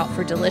eye out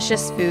for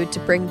delicious food to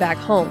bring back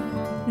home.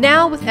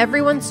 Now, with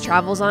everyone's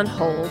travels on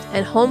hold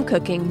and home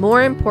cooking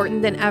more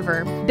important than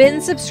ever,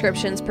 Bin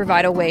subscriptions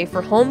provide a way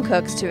for home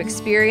cooks to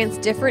experience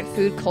different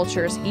food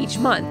cultures each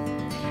month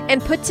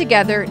and put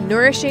together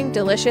nourishing,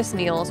 delicious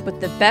meals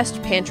with the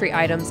best pantry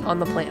items on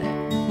the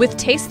planet. With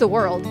Taste the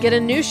World, get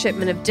a new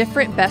shipment of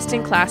different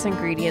best-in-class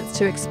ingredients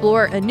to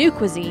explore a new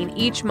cuisine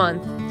each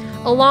month,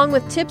 along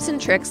with tips and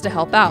tricks to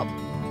help out.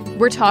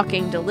 We're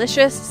talking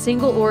delicious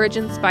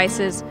single-origin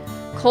spices,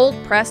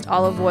 cold-pressed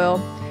olive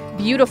oil,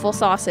 beautiful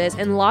sauces,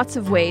 and lots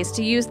of ways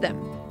to use them.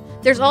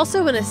 There's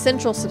also an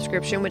essential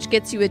subscription which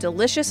gets you a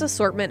delicious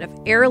assortment of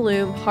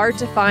heirloom,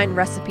 hard-to-find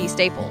recipe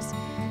staples.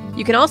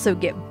 You can also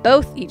get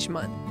both each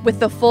month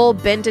with the full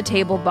Been to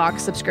Table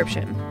box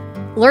subscription.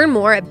 Learn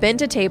more at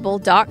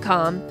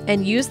bentotable.com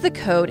and use the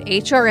code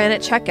HRN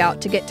at checkout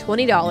to get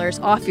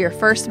 $20 off your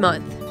first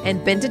month,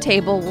 and Been to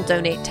Table will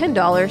donate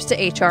 $10 to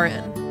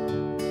HRN.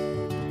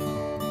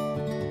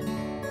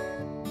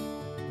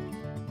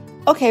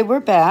 Okay, we're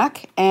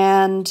back,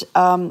 and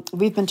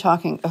we've been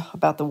talking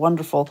about the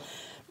wonderful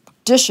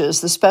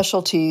dishes, the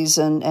specialties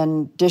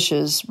and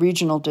dishes,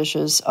 regional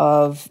dishes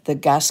of the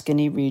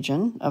Gascony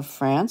region of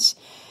France,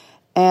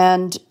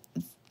 and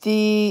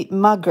the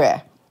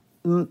magret,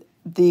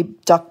 the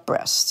duck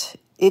breast.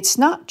 It's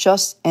not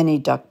just any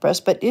duck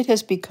breast, but it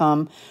has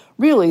become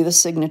really the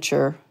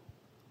signature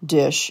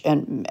dish,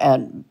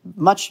 and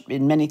much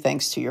in many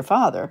thanks to your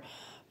father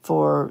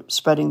for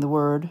spreading the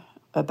word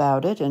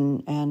about it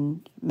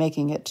and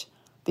making it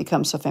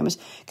become so famous.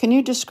 Can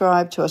you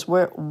describe to us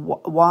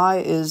why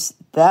is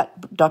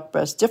that duck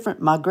breast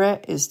different?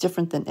 Magret is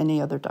different than any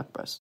other duck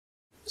breast.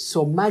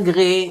 So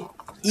magret,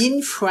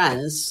 in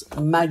France,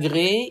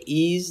 magret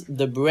is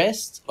the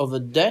breast of a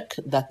duck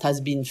that has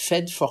been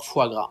fed for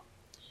foie gras.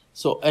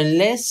 So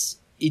unless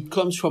it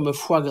comes from a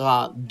foie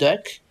gras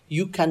duck,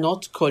 you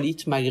cannot call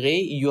it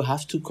magret. You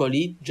have to call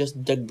it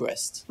just duck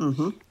breast.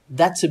 Mm-hmm.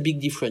 That's a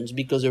big difference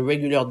because a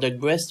regular duck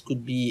breast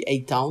could be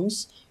 8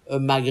 ounces. A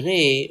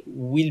magret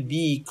will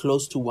be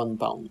close to 1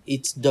 pound.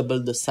 It's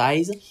double the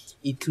size.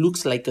 It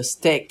looks like a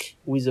steak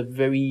with a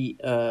very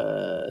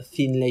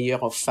thin layer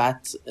of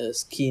fat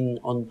skin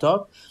on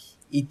top.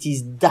 It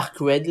is dark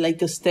red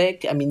like a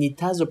steak. I mean, it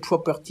has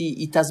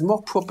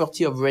more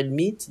property of red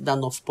meat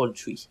than of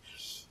poultry.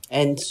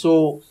 And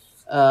so,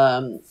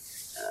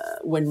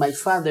 when my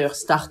father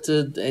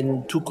started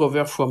and took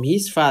over from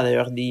his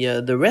father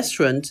the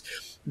restaurant,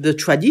 the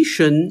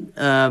tradition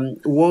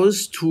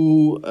was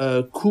to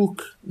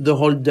cook the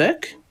whole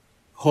duck,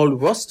 whole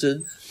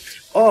roasted,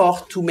 or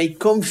to make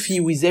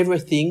confit with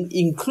everything,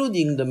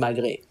 including the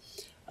magret.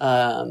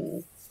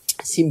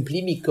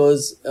 Simply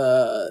because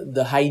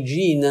the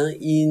hygiene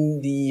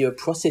in the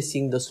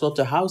processing, the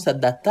slaughterhouse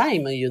at that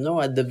time,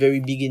 at the very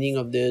beginning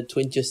of the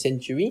 20th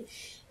century,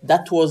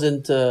 that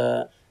wasn't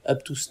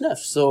up to snuff.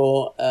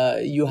 So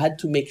you had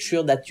to make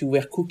sure that you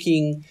were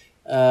cooking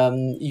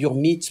your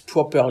meat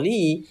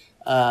properly,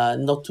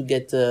 not to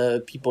get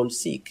people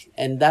sick.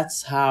 And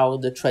that's how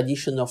the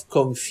tradition of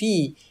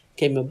confit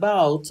came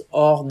about,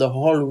 or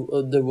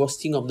the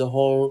roasting of the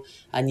whole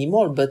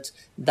animal. But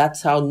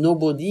that's how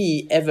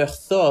nobody ever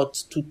thought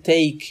to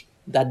take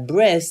that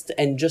breast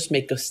and just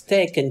make a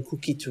steak and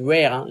cook it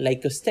rare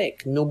like a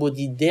steak.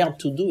 Nobody dared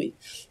to do it.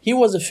 He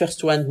was the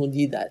first one who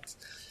did that.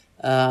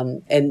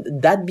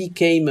 And that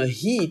became a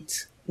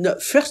hit. No,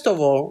 first of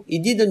all,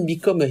 it didn't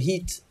become a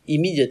hit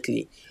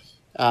immediately.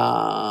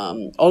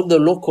 all the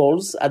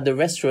locals at the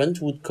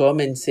restaurant would come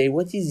and say,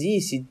 "What is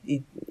this?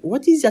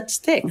 What is that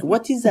steak?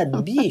 What is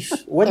that beef?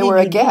 What They did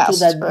were you do to aghast,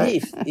 that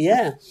right? beef?"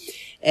 Yeah,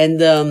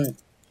 and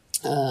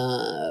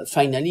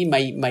finally,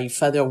 my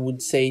father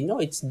would say, "No,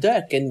 it's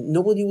duck," and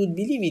nobody would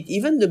believe it.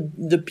 Even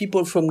the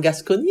people from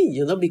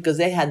Gascony, because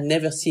they had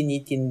never seen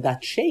it in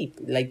that shape,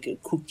 like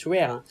cooked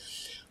rare.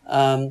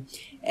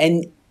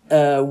 And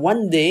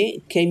one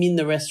day came in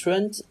the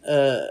restaurant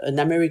an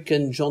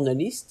American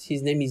journalist.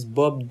 His name is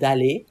Bob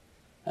Daly.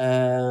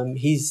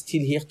 He's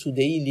still here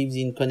today. He lives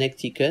in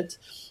Connecticut.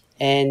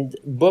 And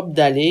Bob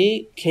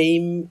Daly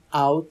came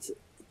out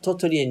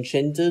totally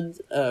enchanted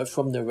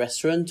from the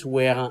restaurant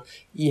where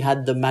he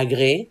had the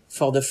magret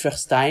for the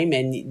first time.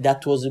 And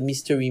that was a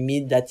mystery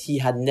meat that he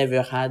had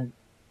never had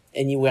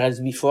anywhere else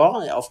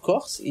before. Of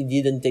course, it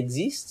didn't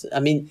exist. I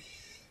mean,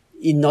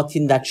 not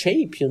in that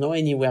shape,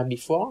 anywhere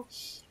before.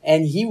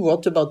 And he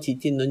wrote about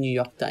it in the New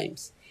York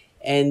Times.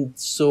 And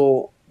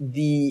so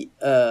the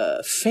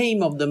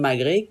fame of the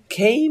magret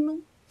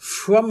came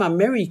from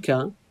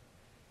America,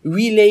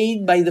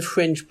 relayed by the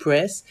French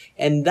press.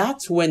 And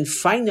that's when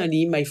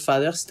finally my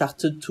father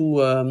started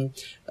to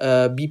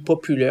be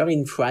popular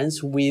in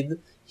France with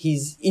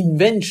his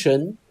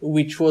invention,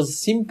 which was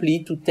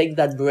simply to take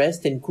that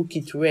breast and cook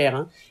it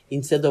rare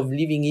instead of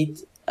leaving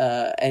it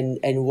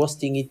and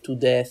roasting it to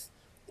death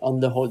on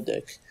the whole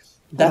duck.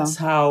 That's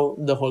how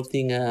the whole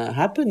thing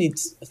happened.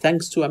 It's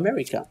thanks to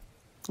America.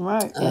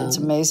 Right. Yeah, it's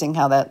amazing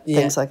how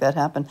things like that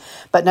happen.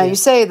 But now Yeah. you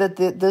say that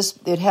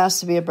it has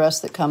to be a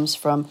breast that comes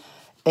from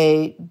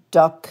a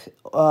duck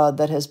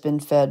that has been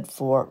fed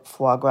for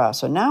foie gras.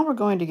 So now we're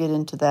going to get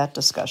into that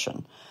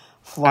discussion.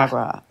 Foie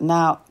gras.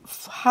 Now,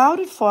 how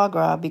did foie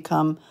gras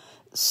become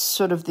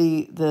sort of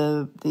the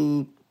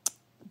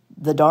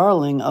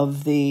darling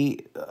of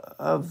the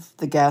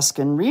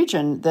Gascon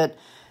region? That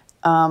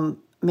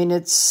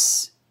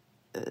it's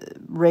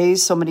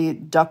raised, so many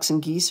ducks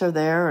and geese are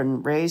there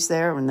and raised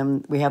there, and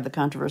then we have the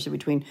controversy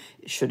between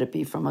should it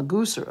be from a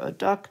goose or a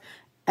duck,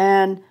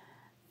 and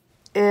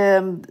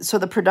so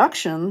the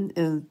production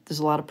there's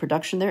a lot of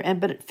production there,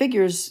 but it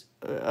figures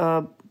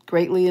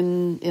greatly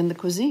in the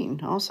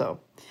cuisine also.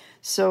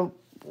 So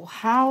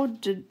how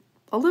did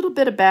a little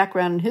bit of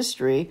background and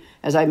history?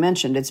 As I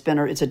mentioned, it's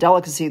a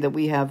delicacy that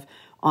we have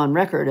on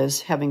record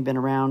as having been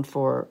around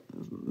for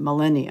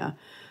millennia.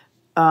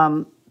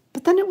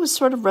 But then it was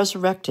sort of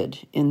resurrected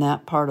in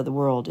that part of the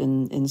world,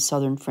 in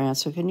southern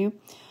France. So can you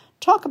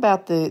talk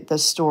about the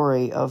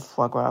story of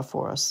foie gras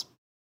for us?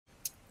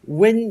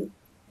 When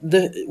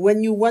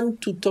you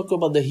want to talk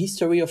about the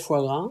history of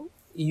foie gras,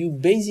 you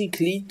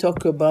basically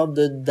talk about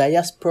the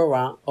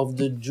diaspora of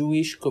the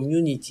Jewish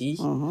community,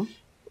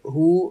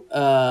 who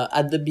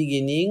at the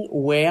beginning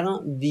were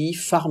the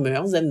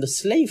farmers and the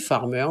slave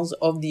farmers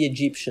of the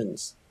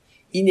Egyptians.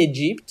 In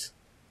Egypt,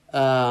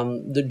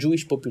 the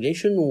Jewish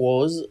population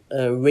was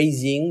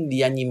raising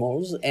the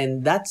animals,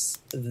 and that's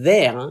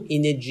there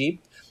in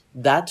Egypt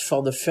that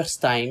for the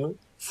first time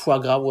foie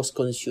gras was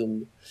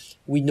consumed.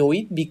 We know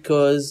it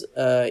because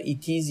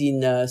it is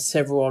in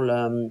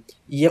several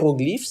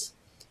hieroglyphs,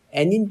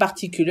 and in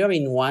particular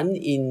in one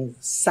in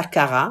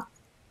Saqqara.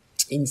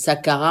 In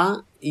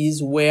Saqqara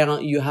is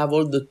where you have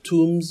all the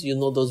tombs,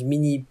 those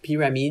mini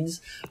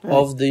pyramids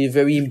of the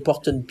very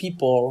important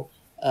people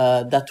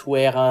that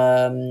were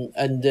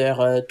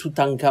under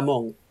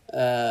Tutankhamun.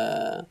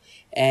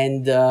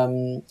 And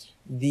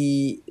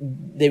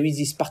there is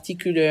this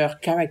particular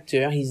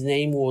character, his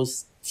name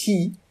was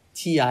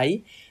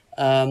T.I.,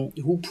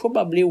 who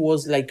probably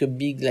was like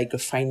a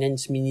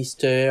finance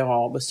minister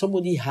or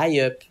somebody high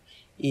up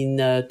in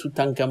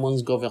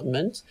Tutankhamun's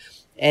government,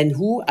 and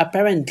who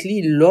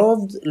apparently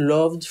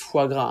loved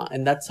foie gras.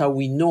 And that's how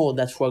we know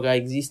that foie gras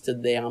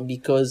existed there,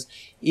 because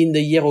in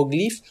the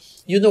hieroglyph,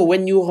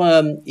 when you're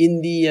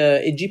in the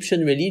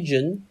Egyptian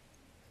religion,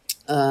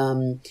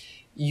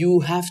 you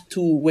have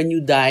to, when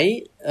you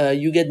die,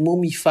 you get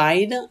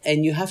mummified,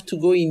 and you have to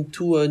go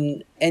into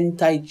an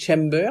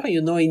antechamber,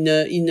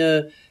 in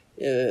a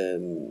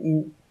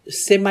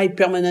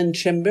semi-permanent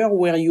chamber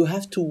where you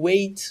have to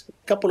wait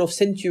a couple of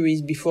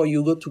centuries before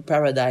you go to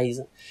paradise.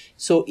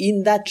 So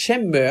in that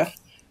chamber,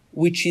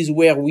 which is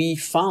where we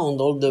found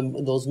all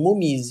those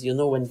mummies,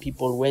 when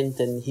people went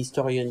and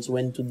historians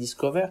went to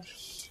discover,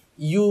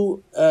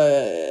 you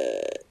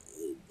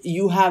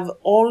have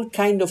all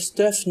kind of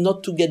stuff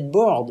not to get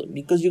bored,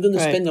 because you're going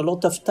to spend a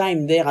lot of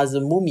time there as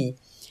a mummy.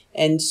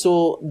 And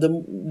so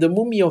the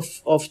mummy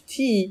of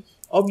T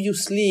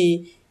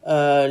obviously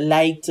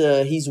liked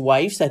his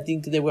wives. I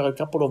think there were a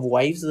couple of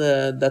wives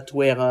that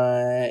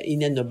were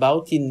in and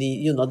about in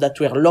the, that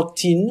were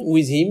locked in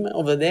with him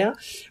over there.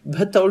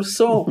 But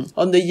also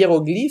on the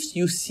hieroglyphs,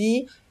 you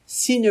see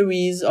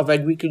sceneries of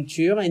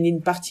agriculture, and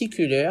in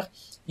particular,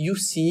 you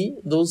see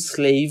those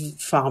slave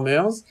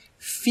farmers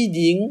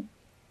feeding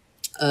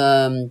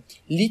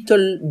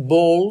little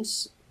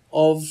bowls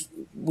of,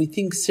 we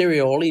think,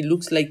 cereal. It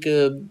looks like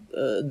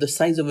the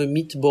size of a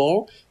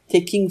meatball,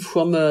 taken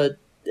from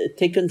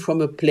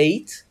a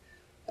plate,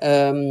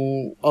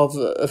 of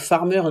a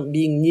farmer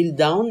being kneeled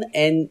down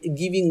and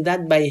giving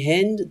that by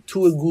hand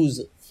to a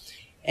goose.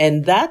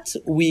 And that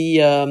we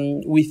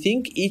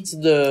think it's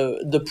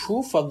the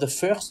proof of the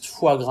first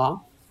foie gras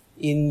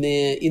in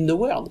the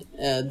world.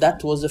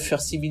 That was the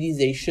first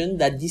civilization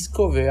that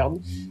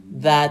discovered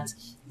that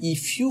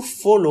if you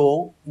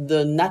follow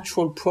the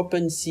natural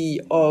propensity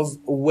of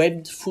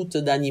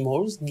webbed-footed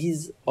animals,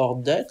 geese or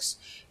ducks,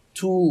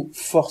 to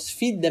force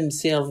feed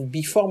themselves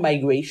before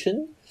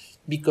migration,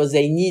 because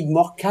they need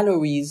more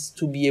calories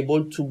to be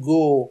able to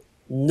go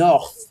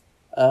north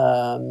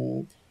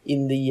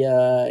in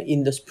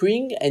the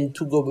spring, and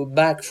to go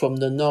back from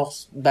the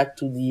north back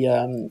to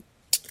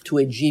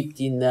Egypt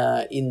in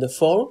the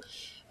fall.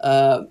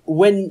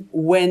 When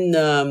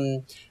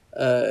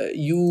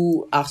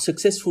you are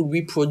successful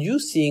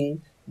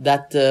reproducing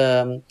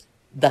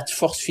that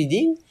force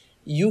feeding,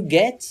 you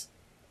get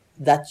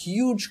that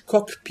huge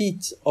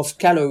cockpit of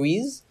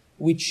calories,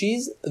 which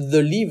is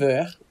the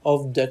liver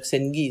of ducks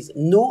and geese.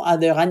 No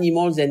other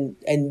animals, and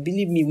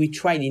believe me, we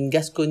tried in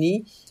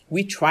Gascony,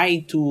 we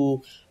tried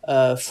to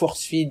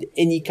force feed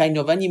any kind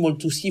of animal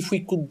to see if we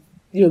could,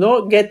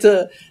 get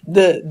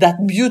that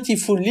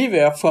beautiful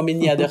liver from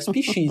any other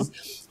species.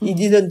 It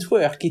didn't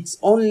work. It's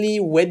only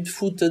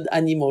web-footed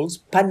animals,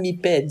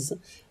 palmipeds,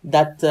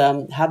 that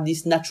have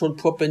this natural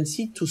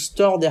propensity to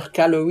store their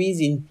calories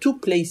in two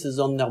places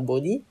on their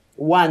body.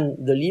 One,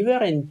 the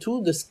liver, and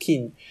two, the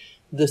skin.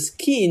 The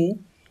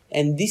skin,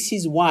 and this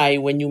is why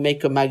when you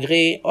make a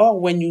magret or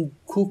when you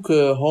cook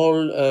a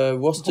whole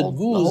roasted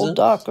goose, a whole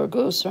duck or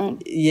goose, right?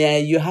 Yeah,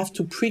 you have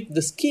to prick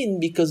the skin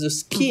because the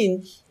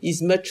skin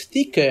is much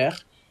thicker.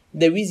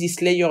 There is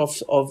this layer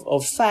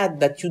of fat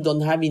that you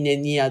don't have in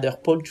any other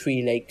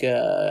poultry,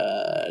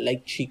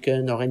 like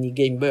chicken or any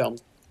game bird.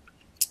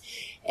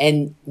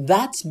 And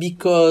that's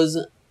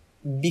because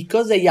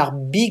they are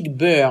big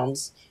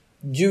birds.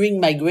 During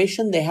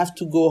migration, they have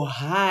to go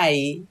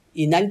high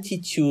in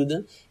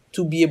altitude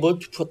to be able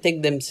to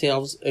protect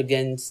themselves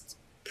against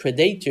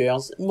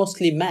predators,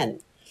 mostly man.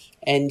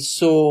 And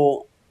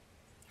so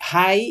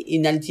high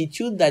in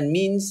altitude, that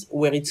means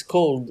where it's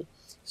cold.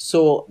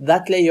 So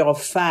that layer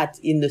of fat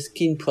in the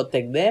skin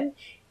protect them,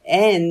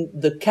 and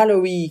the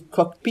calorie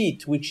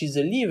cockpit, which is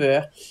the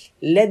liver,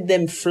 let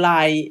them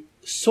fly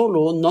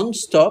solo,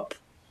 non-stop,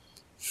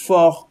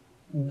 for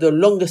the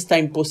longest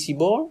time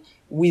possible,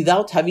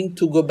 without having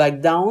to go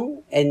back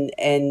down and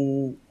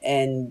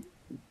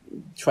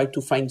try to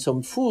find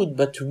some food,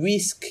 but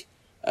risk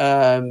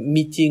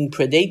meeting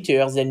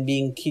predators and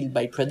being killed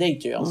by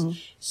predators. Mm-hmm.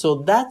 So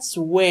that's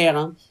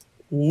where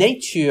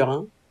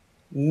nature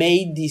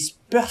made this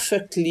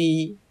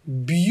perfectly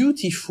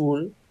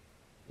beautiful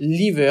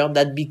liver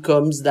that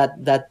becomes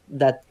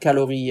that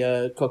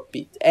calorie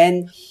cockpit.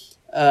 And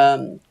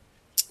a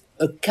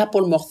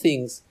couple more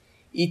things.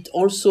 It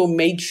also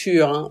made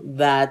sure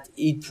that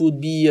it would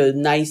be a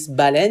nice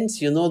balance.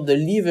 The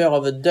liver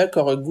of a duck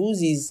or a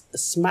goose is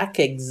smack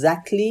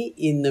exactly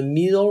in the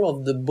middle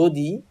of the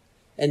body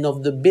and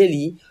of the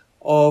belly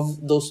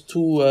of those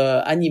two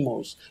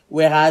animals.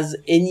 Whereas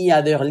any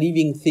other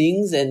living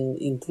things, and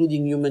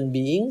including human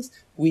beings,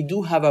 we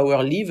do have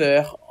our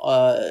liver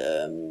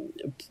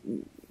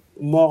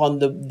more on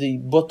the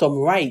bottom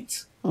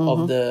right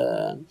of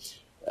the...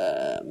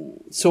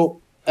 so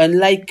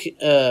unlike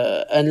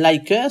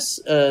us,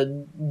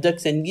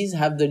 ducks and geese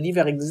have the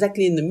liver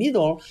exactly in the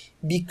middle,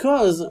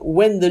 because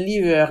when the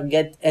liver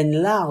get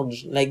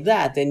enlarged like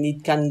that, and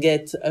it can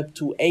get up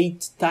to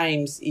 8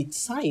 times its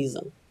size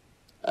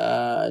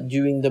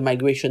during the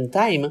migration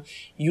time,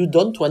 you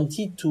don't want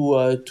it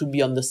to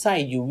be on the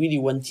side. You really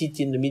want it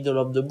in the middle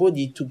of the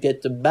body to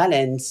get a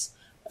balance,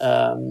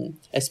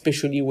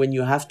 especially when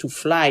you have to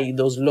fly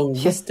those long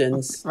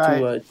distance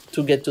right.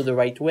 to get to the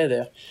right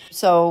weather.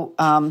 So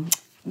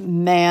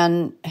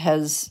man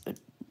has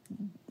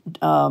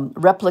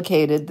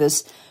replicated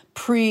this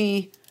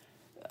flight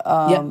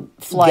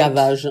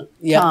gavage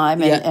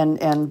time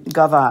and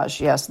gavage.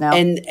 Yes. Now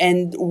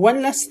and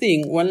one last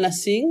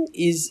thing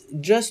is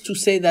just to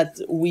say that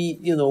we,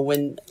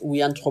 when we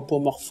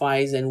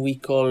anthropomorphize and we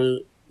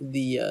call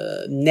the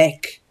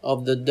neck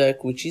of the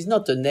duck, which is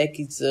not a neck,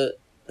 it's a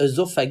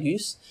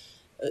esophagus.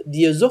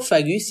 The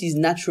esophagus is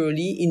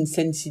naturally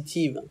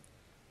insensitive,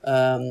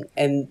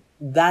 and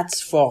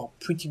that's for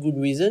pretty good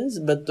reasons.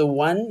 But the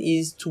one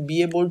is to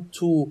be able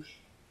to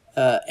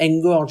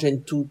engorge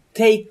and to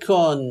take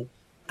on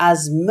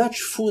as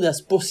much food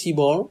as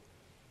possible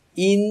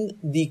in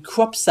the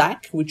crop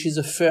sac, which is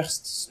the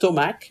first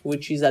stomach,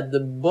 which is at the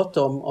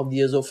bottom of the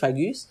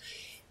esophagus,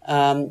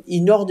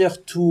 in order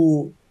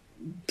to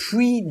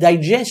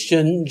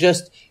pre-digestion,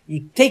 just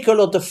you take a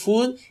lot of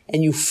food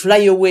and you fly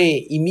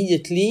away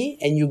immediately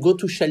and you go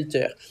to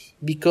shelter,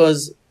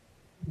 because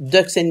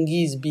ducks and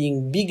geese,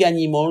 being big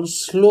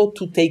animals, slow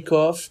to take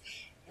off,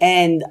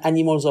 and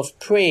animals of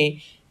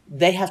prey,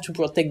 they have to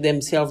protect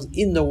themselves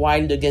in the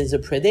wild against the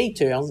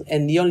predators.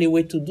 And the only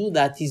way to do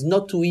that is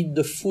not to eat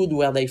the food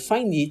where they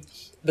find it,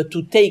 but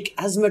to take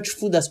as much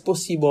food as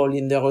possible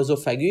in their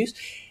esophagus,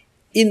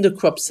 in the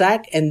crop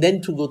sac, and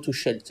then to go to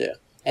shelter.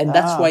 And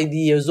that's why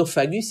the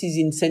esophagus is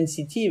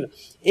insensitive.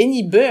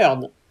 Any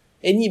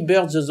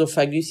bird's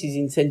esophagus is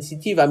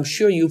insensitive. I'm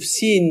sure you've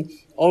seen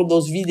all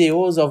those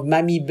videos of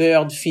mommy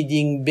bird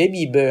feeding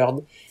baby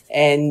bird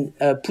and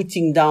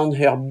putting down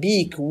her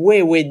beak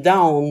way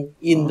down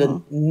in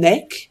the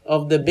neck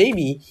of the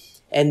baby,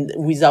 and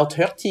without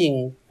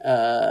hurting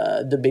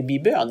the baby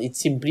bird. It's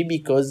simply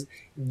because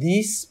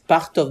this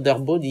part of their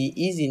body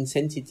is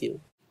insensitive.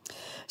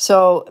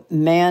 So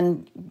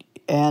man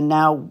and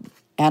now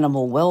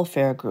animal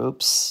welfare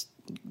groups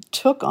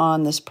took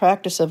on this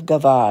practice of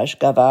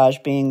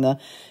gavage being the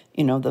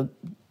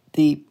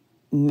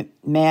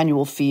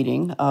manual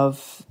feeding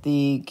of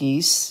the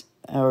geese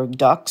or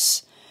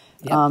ducks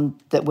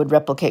that would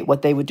replicate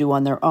what they would do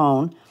on their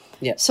own.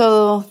 Yeah.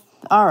 So,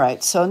 all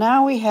right. So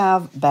now we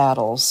have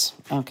battles,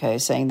 okay,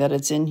 saying that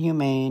it's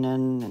inhumane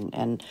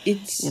and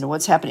It's,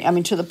 what's happening. I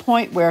mean, to the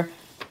point where,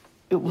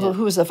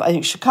 I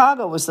think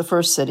Chicago was the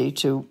first city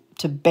to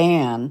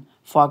ban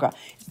foie gras.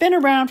 It's been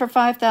around for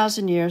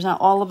 5,000 years. Now,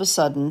 all of a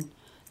sudden,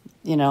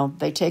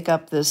 they take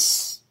up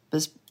this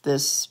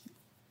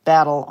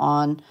battle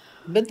on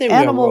but they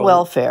animal were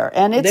welfare,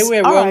 and they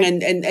were wrong,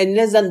 and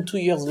less than 2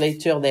 years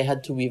later they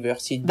had to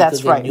reverse it.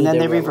 That's right, and then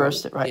they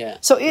reversed it. Right. Yeah.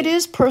 So it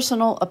is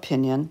personal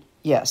opinion,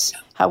 yes.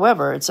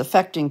 However, it's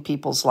affecting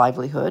people's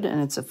livelihood,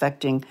 and it's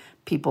affecting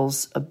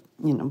people's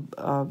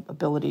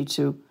ability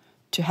to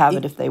have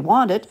it if they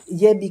want it.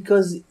 Yeah,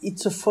 because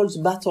it's a false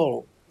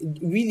battle.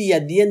 Really,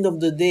 at the end of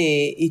the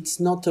day, it's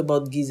not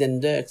about geese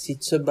and ducks.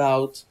 It's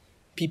about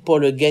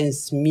people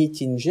against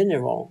meat in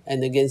general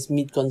and against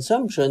meat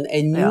consumption,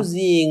 and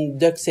using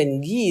ducks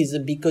and geese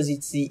because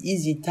it's the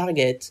easy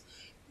target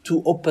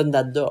to open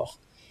that door.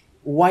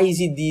 Why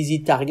is it the easy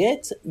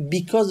target?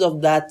 Because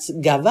of that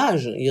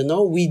gavage,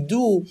 we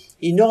do,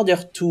 in order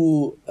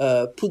to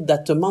put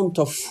that amount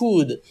of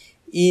food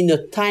in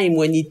a time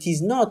when it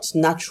is not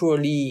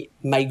naturally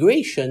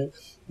migration,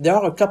 there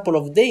are a couple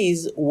of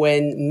days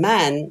when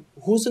man,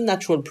 who's a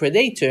natural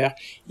predator,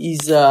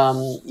 is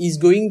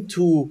going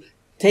to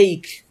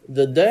take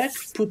the duck,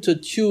 put a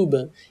tube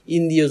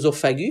in the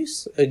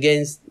esophagus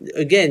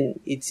again,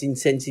 it's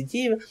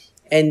insensitive,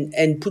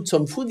 and put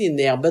some food in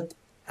there. But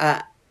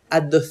at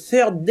the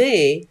third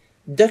day,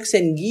 ducks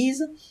and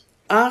geese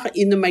are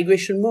in a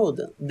migration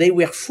mode. They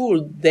were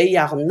full. They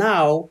are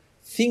now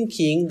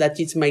thinking that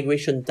it's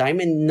migration time,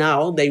 and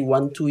now they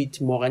want to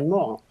eat more and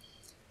more.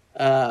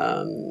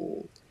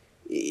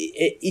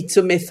 It's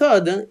a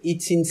method.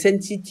 It's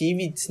insensitive.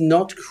 It's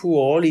not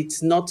cruel.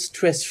 It's not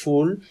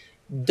stressful.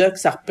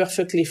 Ducks are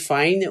perfectly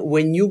fine.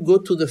 When you go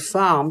to the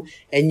farm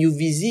and you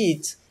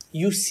visit,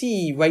 you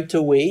see right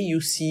away,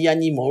 you see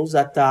animals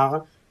that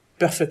are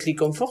perfectly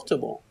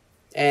comfortable.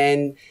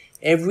 And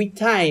every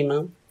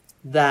time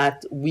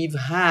that we've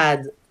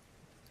had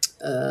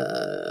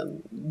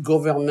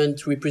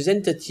government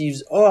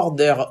representatives or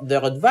their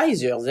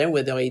advisors,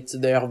 whether it's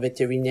their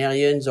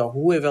veterinarians or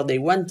whoever they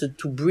wanted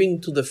to bring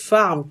to the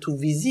farm to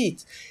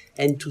visit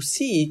and to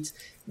see it,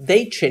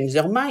 they changed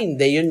their mind.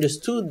 They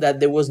understood that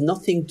there was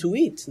nothing to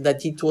eat,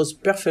 that it was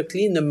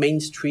perfectly in the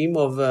mainstream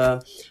of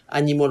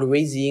animal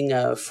raising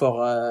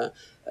for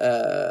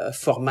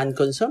man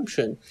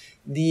consumption.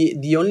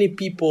 The only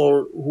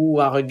people who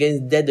are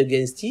dead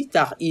against it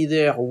are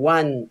either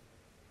one,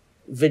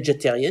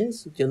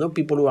 vegetarians,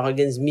 people who are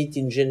against meat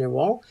in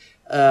general,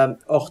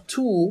 or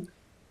two,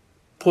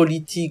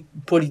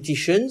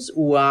 politicians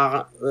who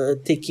are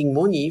taking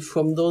money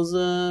from those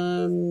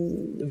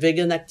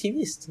vegan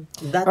activists.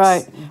 That's,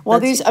 right. Well,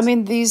 that's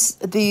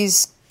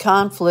these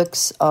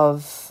conflicts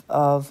of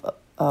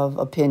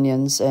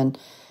opinions, and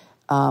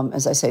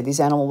as I say, these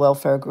animal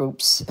welfare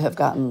groups have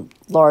gotten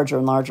larger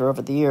and larger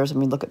over the years. I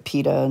mean, look at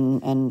PETA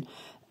and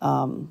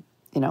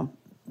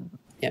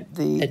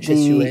the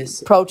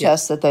HSUS.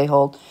 protests that they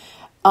hold.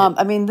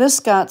 I mean, this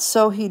got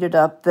so heated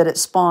up that it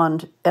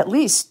spawned at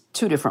least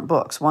two different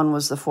books. One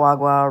was The Foie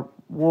Gras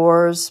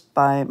Wars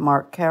by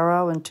Mark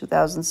Caro in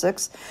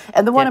 2006.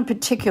 And the one in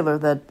particular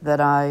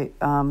that I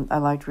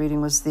liked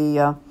reading was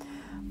the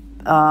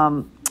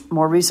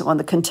more recent one,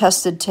 The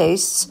Contested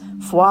Tastes,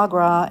 Foie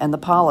Gras and the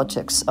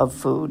Politics of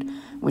Food,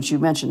 which you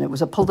mentioned. It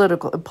was a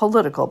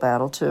political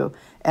battle, too.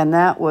 And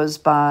that was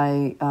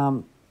by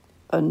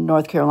a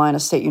North Carolina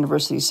State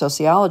University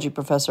sociology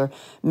professor,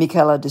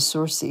 Michela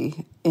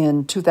DeSorsi,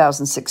 in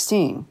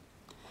 2016.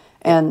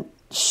 And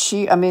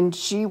she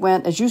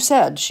went, as you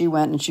said,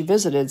 and she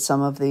visited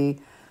some of the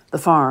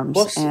farms.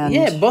 Both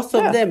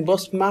of them,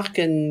 both Mark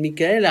and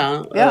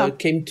Michaela,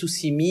 came to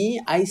see me.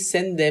 I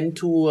sent them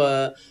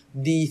to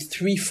the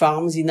 3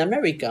 farms in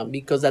America,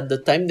 because at the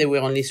time there were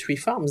only 3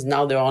 farms.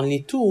 Now there are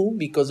only 2,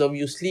 because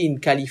obviously in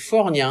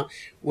California,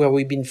 where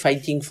we've been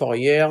fighting for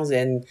years,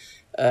 and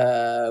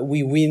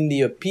we win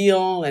the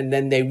appeal, and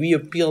then they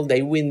re-appeal,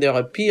 they win their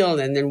appeal,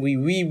 and then we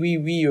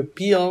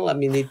re-appeal. I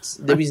mean,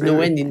 there is no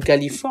end in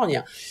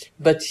California.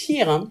 But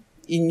here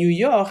in New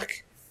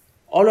York,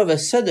 all of a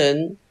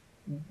sudden,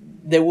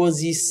 there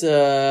was this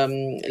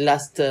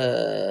last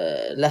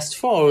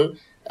fall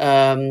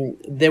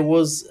there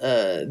was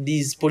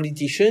these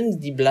politicians,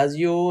 de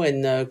Blasio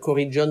and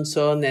Corey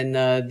Johnson, and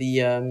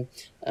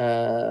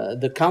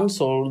the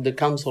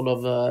council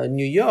of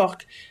New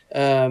York,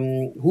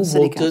 who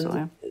City voted.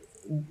 Council,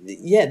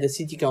 The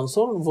city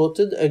council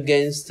voted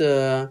against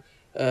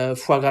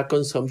foie gras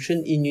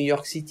consumption in New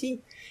York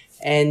City.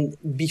 And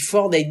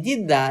before they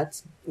did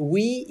that,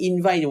 we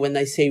invited, when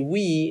I say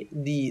we,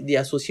 the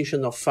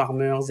Association of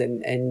Farmers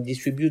and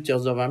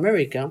Distributors of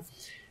America,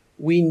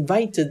 we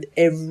invited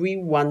every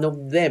one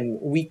of them.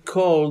 We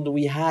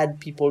had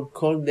people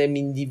call them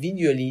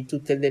individually to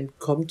tell them,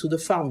 come to the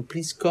farm,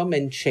 please come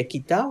and check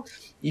it out.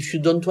 If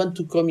you don't want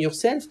to come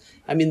yourself,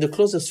 I mean, the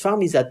closest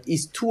farm is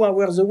 2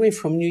 hours away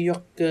from New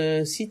York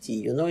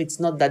City. It's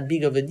not that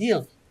big of a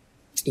deal.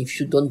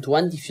 If you don't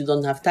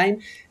have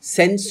time,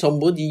 send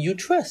somebody you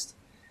trust.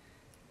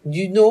 Do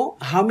you know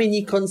how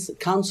many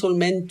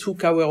councilmen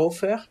took our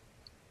offer?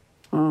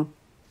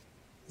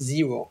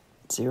 Zero.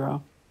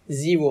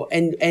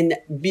 And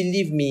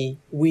believe me,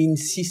 we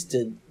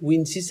insisted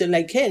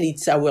like hell.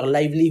 It's our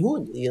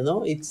livelihood,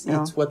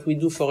 it's what we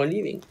do for a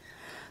living.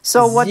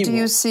 So what do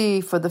you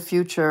see for the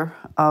future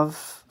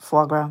of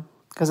foie gras?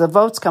 Because the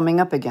vote's coming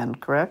up again,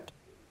 correct?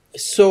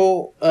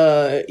 So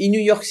in New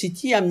York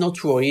City, I'm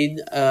not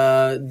worried.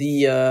 That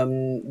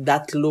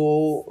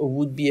law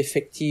would be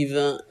effective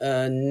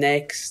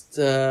next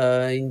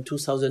in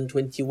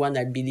 2021,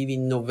 I believe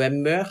in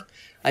November.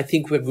 I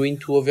think we're going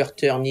to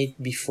overturn it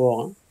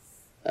before.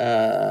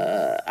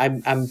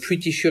 I'm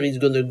pretty sure it's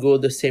going to go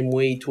the same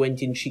way it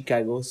went in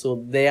Chicago.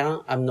 So there,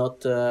 I'm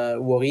not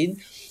worried.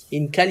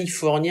 In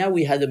California,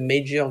 we had a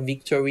major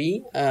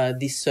victory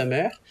this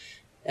summer.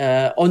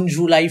 On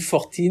July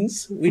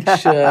 14th,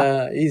 which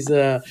is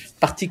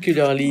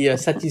particularly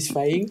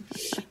satisfying.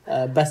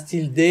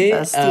 Bastille Day.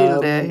 Bastille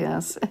Day,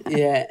 yes.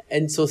 Yeah,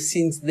 and so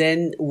since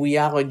then, we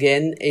are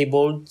again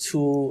able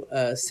to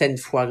send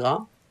foie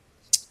gras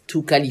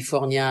to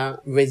California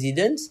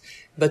residents,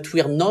 but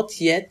we are not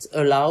yet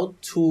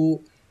allowed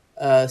to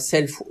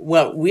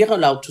we're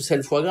allowed to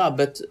sell foie gras,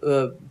 but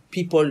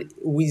people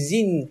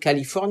within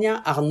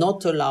California are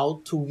not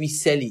allowed to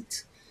resell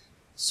it.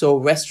 So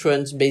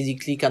restaurants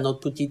basically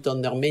cannot put it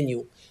on their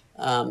menu.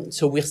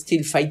 So we're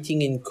still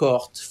fighting in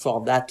court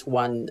for that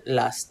one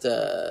last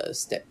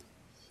step.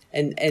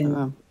 And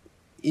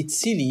it's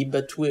silly,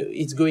 but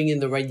it's going in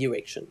the right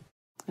direction.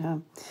 Yeah.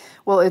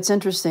 Well, it's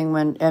interesting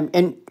when,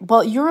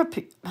 Europe,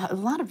 a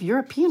lot of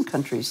European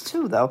countries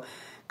too, though,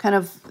 kind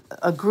of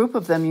a group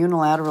of them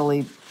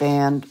unilaterally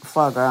banned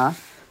foie gras.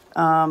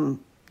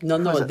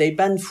 No, they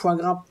banned foie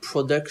gras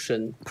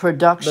production.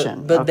 okay.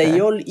 But they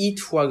all eat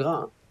foie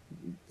gras.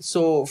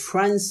 So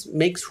France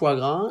makes foie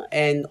gras,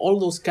 and all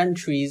those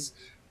countries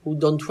who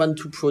don't want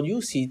to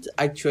produce it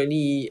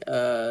actually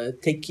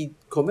take it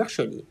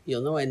commercially,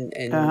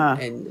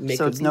 and make.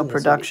 So it's no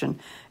production,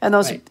 and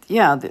those, right.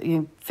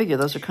 You figure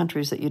those are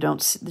countries that you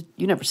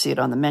never see it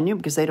on the menu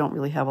because they don't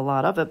really have a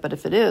lot of it. But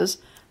if it is,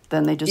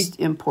 then they just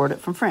import it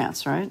from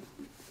France, right?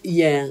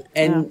 Yeah,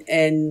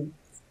 and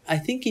I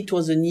think it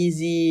was an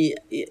easy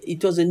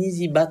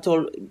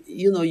battle.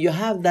 You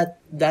have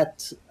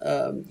that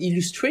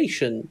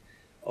illustration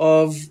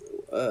of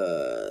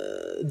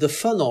the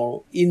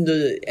funnel and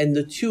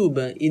the tube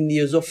in the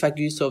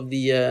esophagus of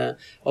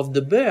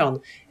the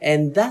bird,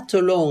 and that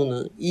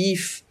alone,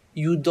 if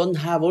you don't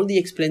have all the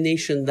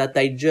explanation that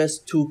I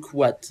just took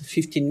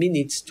 15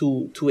 minutes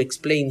to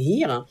explain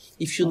here,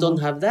 if you don't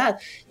have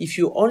that, if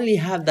you only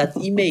have that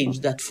image,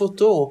 that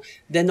photo,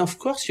 then of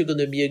course you're going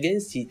to be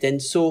against it. And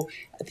so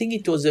I think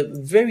it was a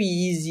very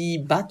easy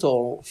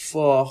battle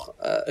for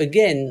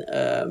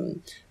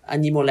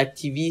animal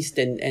activists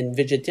and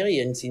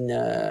vegetarians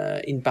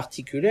in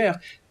particular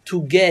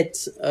to get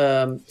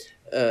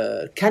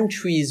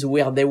countries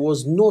where there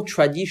was no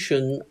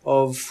tradition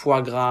of foie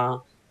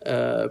gras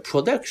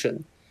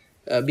production,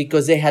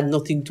 because they had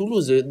nothing to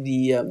lose.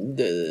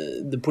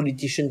 The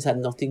politicians had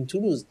nothing to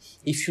lose.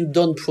 If you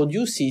don't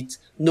produce it,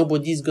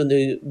 nobody's going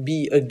to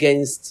be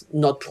against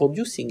not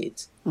producing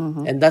it.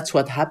 And that's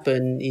what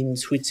happened in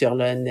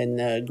Switzerland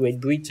and Great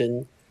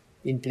Britain,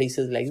 in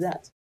places like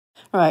that.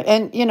 Right.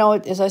 And,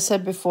 as I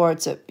said before,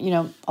 it's a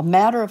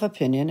matter of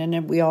opinion,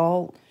 and we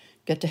all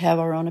get to have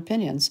our own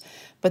opinions.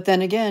 But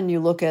then again, you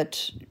look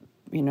at,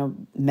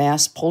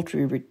 mass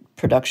poultry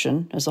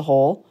production as a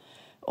whole,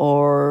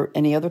 or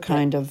any other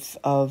kind of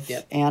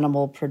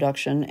animal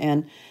production.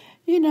 And,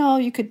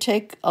 you could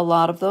take a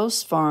lot of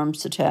those farms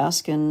to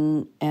task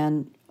and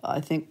I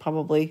think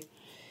probably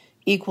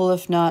equal,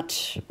 if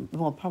not,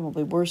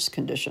 probably worse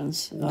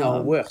conditions.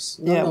 Worse.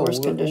 Worse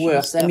conditions.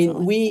 Worse. Definitely. I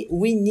mean,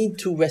 we need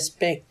to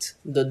respect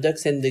the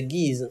ducks and the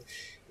geese.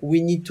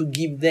 We need to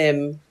give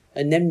them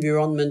an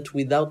environment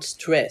without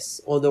stress.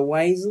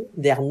 Otherwise,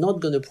 they are not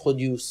going to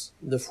produce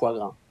the foie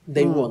gras.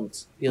 They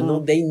won't.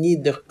 They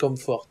need their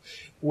comfort.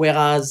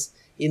 Whereas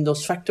in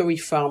those factory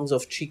farms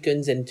of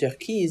chickens and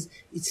turkeys,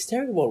 it's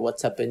terrible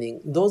what's happening.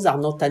 Those are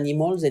not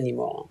animals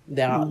anymore.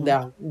 They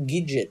are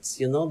gadgets.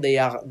 They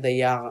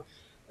are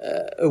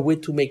a way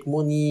to make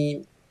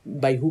money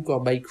by hook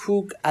or by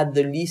crook at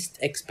the least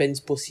expense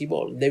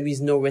possible. There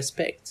is no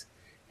respect.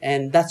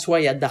 And that's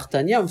why at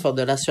D'Artagnan, for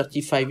the last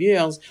 35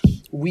 years,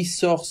 we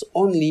source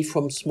only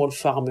from small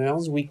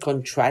farmers. We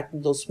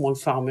contract those small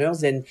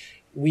farmers and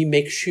we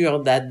make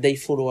sure that they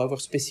follow our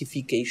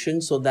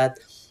specifications so that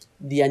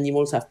the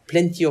animals have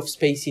plenty of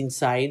space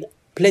inside,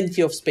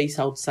 plenty of space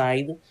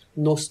outside,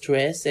 no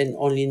stress, and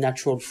only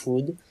natural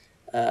food.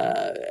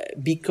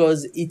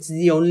 Because it's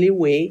the only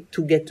way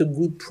to get a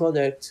good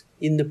product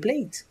in the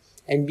plate.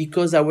 And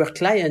because our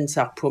clients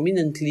are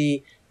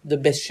prominently the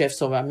best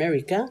chefs of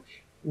America,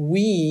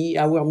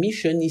 our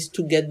mission is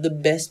to get the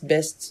best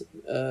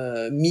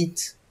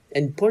meat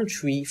and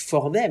poultry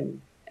for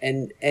them.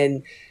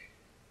 And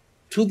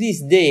to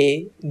this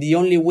day, the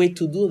only way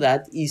to do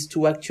that is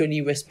to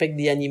actually respect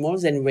the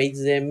animals and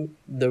raise them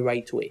the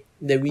right way.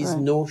 There is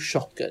no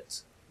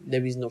shortcut.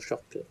 There is no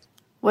shortcut.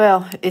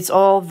 Well, it's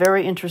all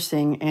very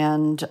interesting,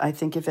 and I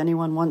think if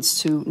anyone wants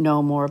to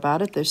know more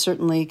about it, they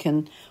certainly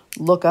can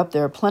look up.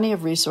 There are plenty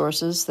of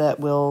resources that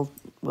will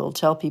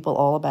tell people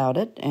all about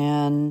it,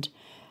 and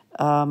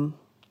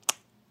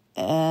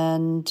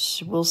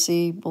we'll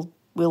see.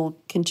 We'll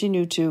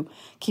continue to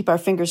keep our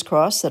fingers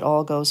crossed that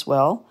all goes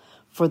well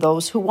for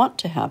those who want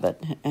to have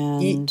it.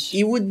 And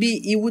it would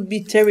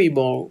be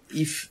terrible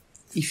if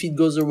it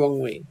goes the wrong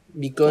way,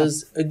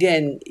 because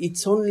again,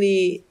 it's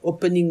only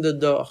opening the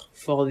door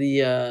for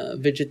the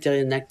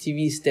vegetarian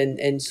activist,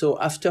 and so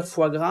after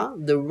foie gras,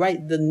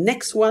 the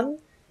next one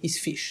is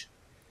fish.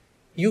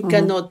 You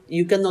cannot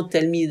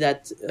tell me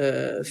that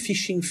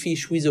fishing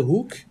fish with a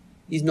hook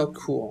is not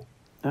cool,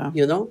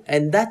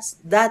 and that's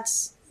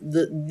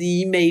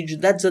the image.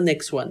 That's the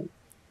next one.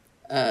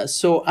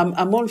 So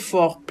I'm all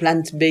for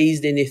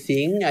plant-based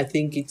anything. I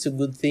think it's a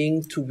good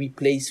thing to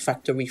replace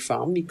factory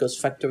farm, because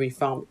factory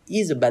farm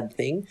is a bad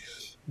thing.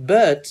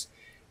 But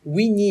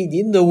we need,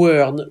 in the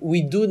world,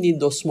 we do need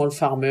those small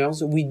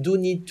farmers. We do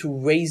need to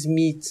raise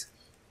meat,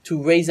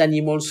 to raise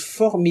animals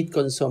for meat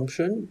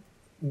consumption,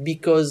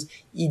 because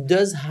it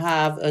does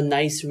have a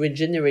nice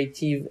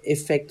regenerative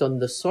effect on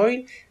the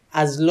soil,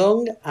 as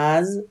long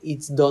as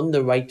it's done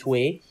the right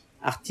way,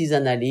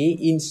 artisanally,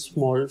 in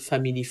small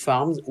family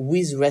farms,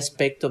 with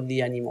respect of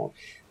the animal.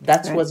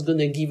 That's what's going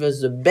to give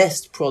us the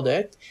best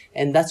product,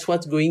 and that's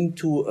what's going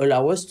to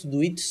allow us to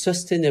do it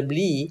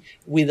sustainably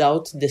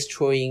without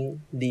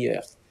destroying the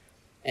earth.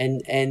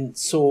 And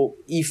so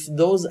if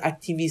those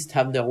activists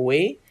have their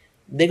way,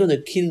 they're going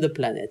to kill the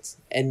planet.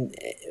 And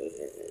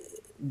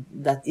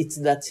it's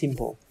that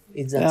simple.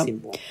 It's that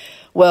simple.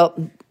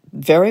 Well,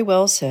 very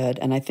well said,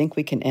 and I think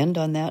we can end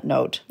on that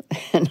note.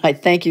 And I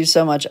thank you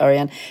so much,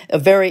 Ariane. A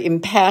very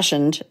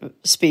impassioned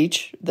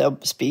statement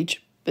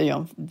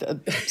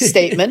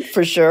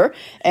for sure,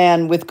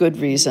 and with good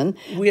reason.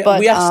 We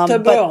are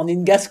stubborn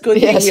in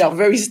Gascony. Yes. We are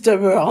very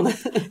stubborn.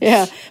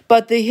 Yeah,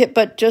 but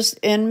just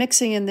in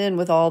mixing in then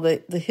with all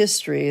the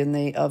history and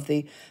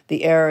the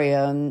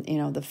area,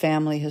 and the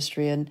family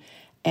history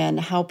and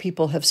how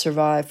people have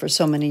survived for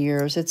so many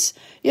years. It's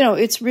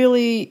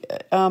really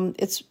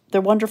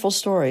they're wonderful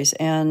stories,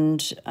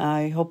 and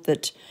I hope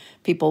that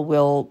people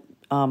will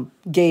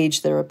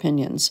gauge their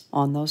opinions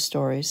on those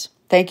stories.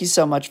 Thank you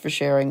so much for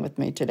sharing with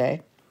me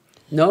today.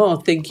 No,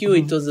 thank you.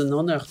 It was an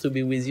honor to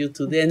be with you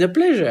today, and a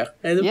pleasure.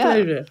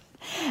 Pleasure.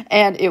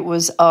 And it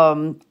was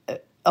a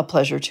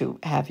pleasure to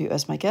have you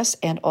as my guest,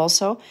 and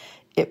also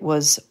it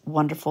was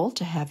wonderful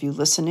to have you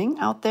listening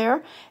out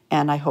there,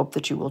 and I hope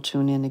that you will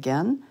tune in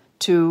again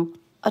to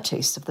A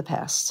Taste of the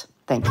Past.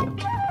 Thank you.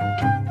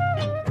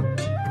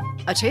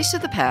 A Taste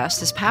of the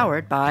Past is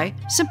powered by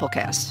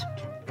Simplecast.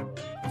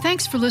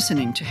 Thanks for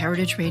listening to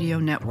Heritage Radio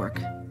Network,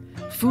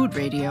 food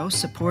radio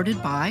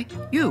supported by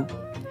you.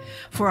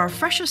 For our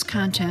freshest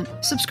content,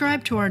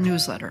 subscribe to our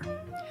newsletter.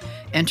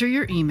 Enter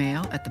your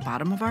email at the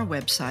bottom of our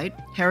website,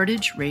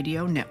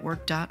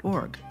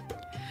 heritageradionetwork.org.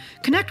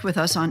 Connect with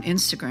us on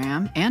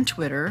Instagram and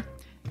Twitter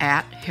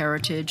at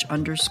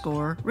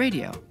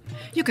 @heritage_radio.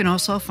 You can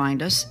also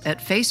find us at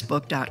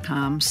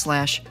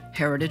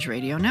facebook.com/Heritage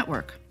Radio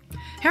Network.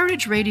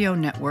 Heritage Radio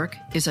Network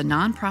is a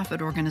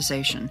nonprofit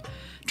organization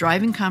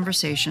driving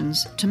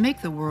conversations to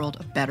make the world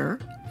a better,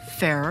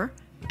 fairer,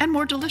 and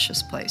more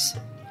delicious place.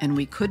 And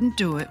we couldn't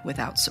do it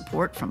without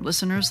support from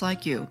listeners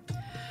like you.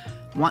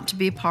 Want to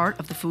be part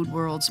of the food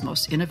world's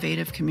most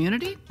innovative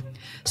community?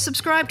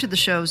 Subscribe to the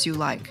shows you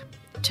like.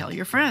 Tell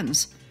your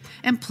friends.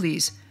 And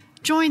please,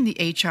 join the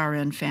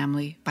HRN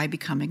family by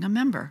becoming a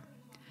member.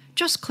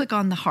 Just click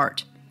on the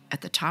heart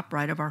at the top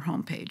right of our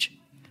homepage.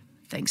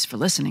 Thanks for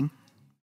listening.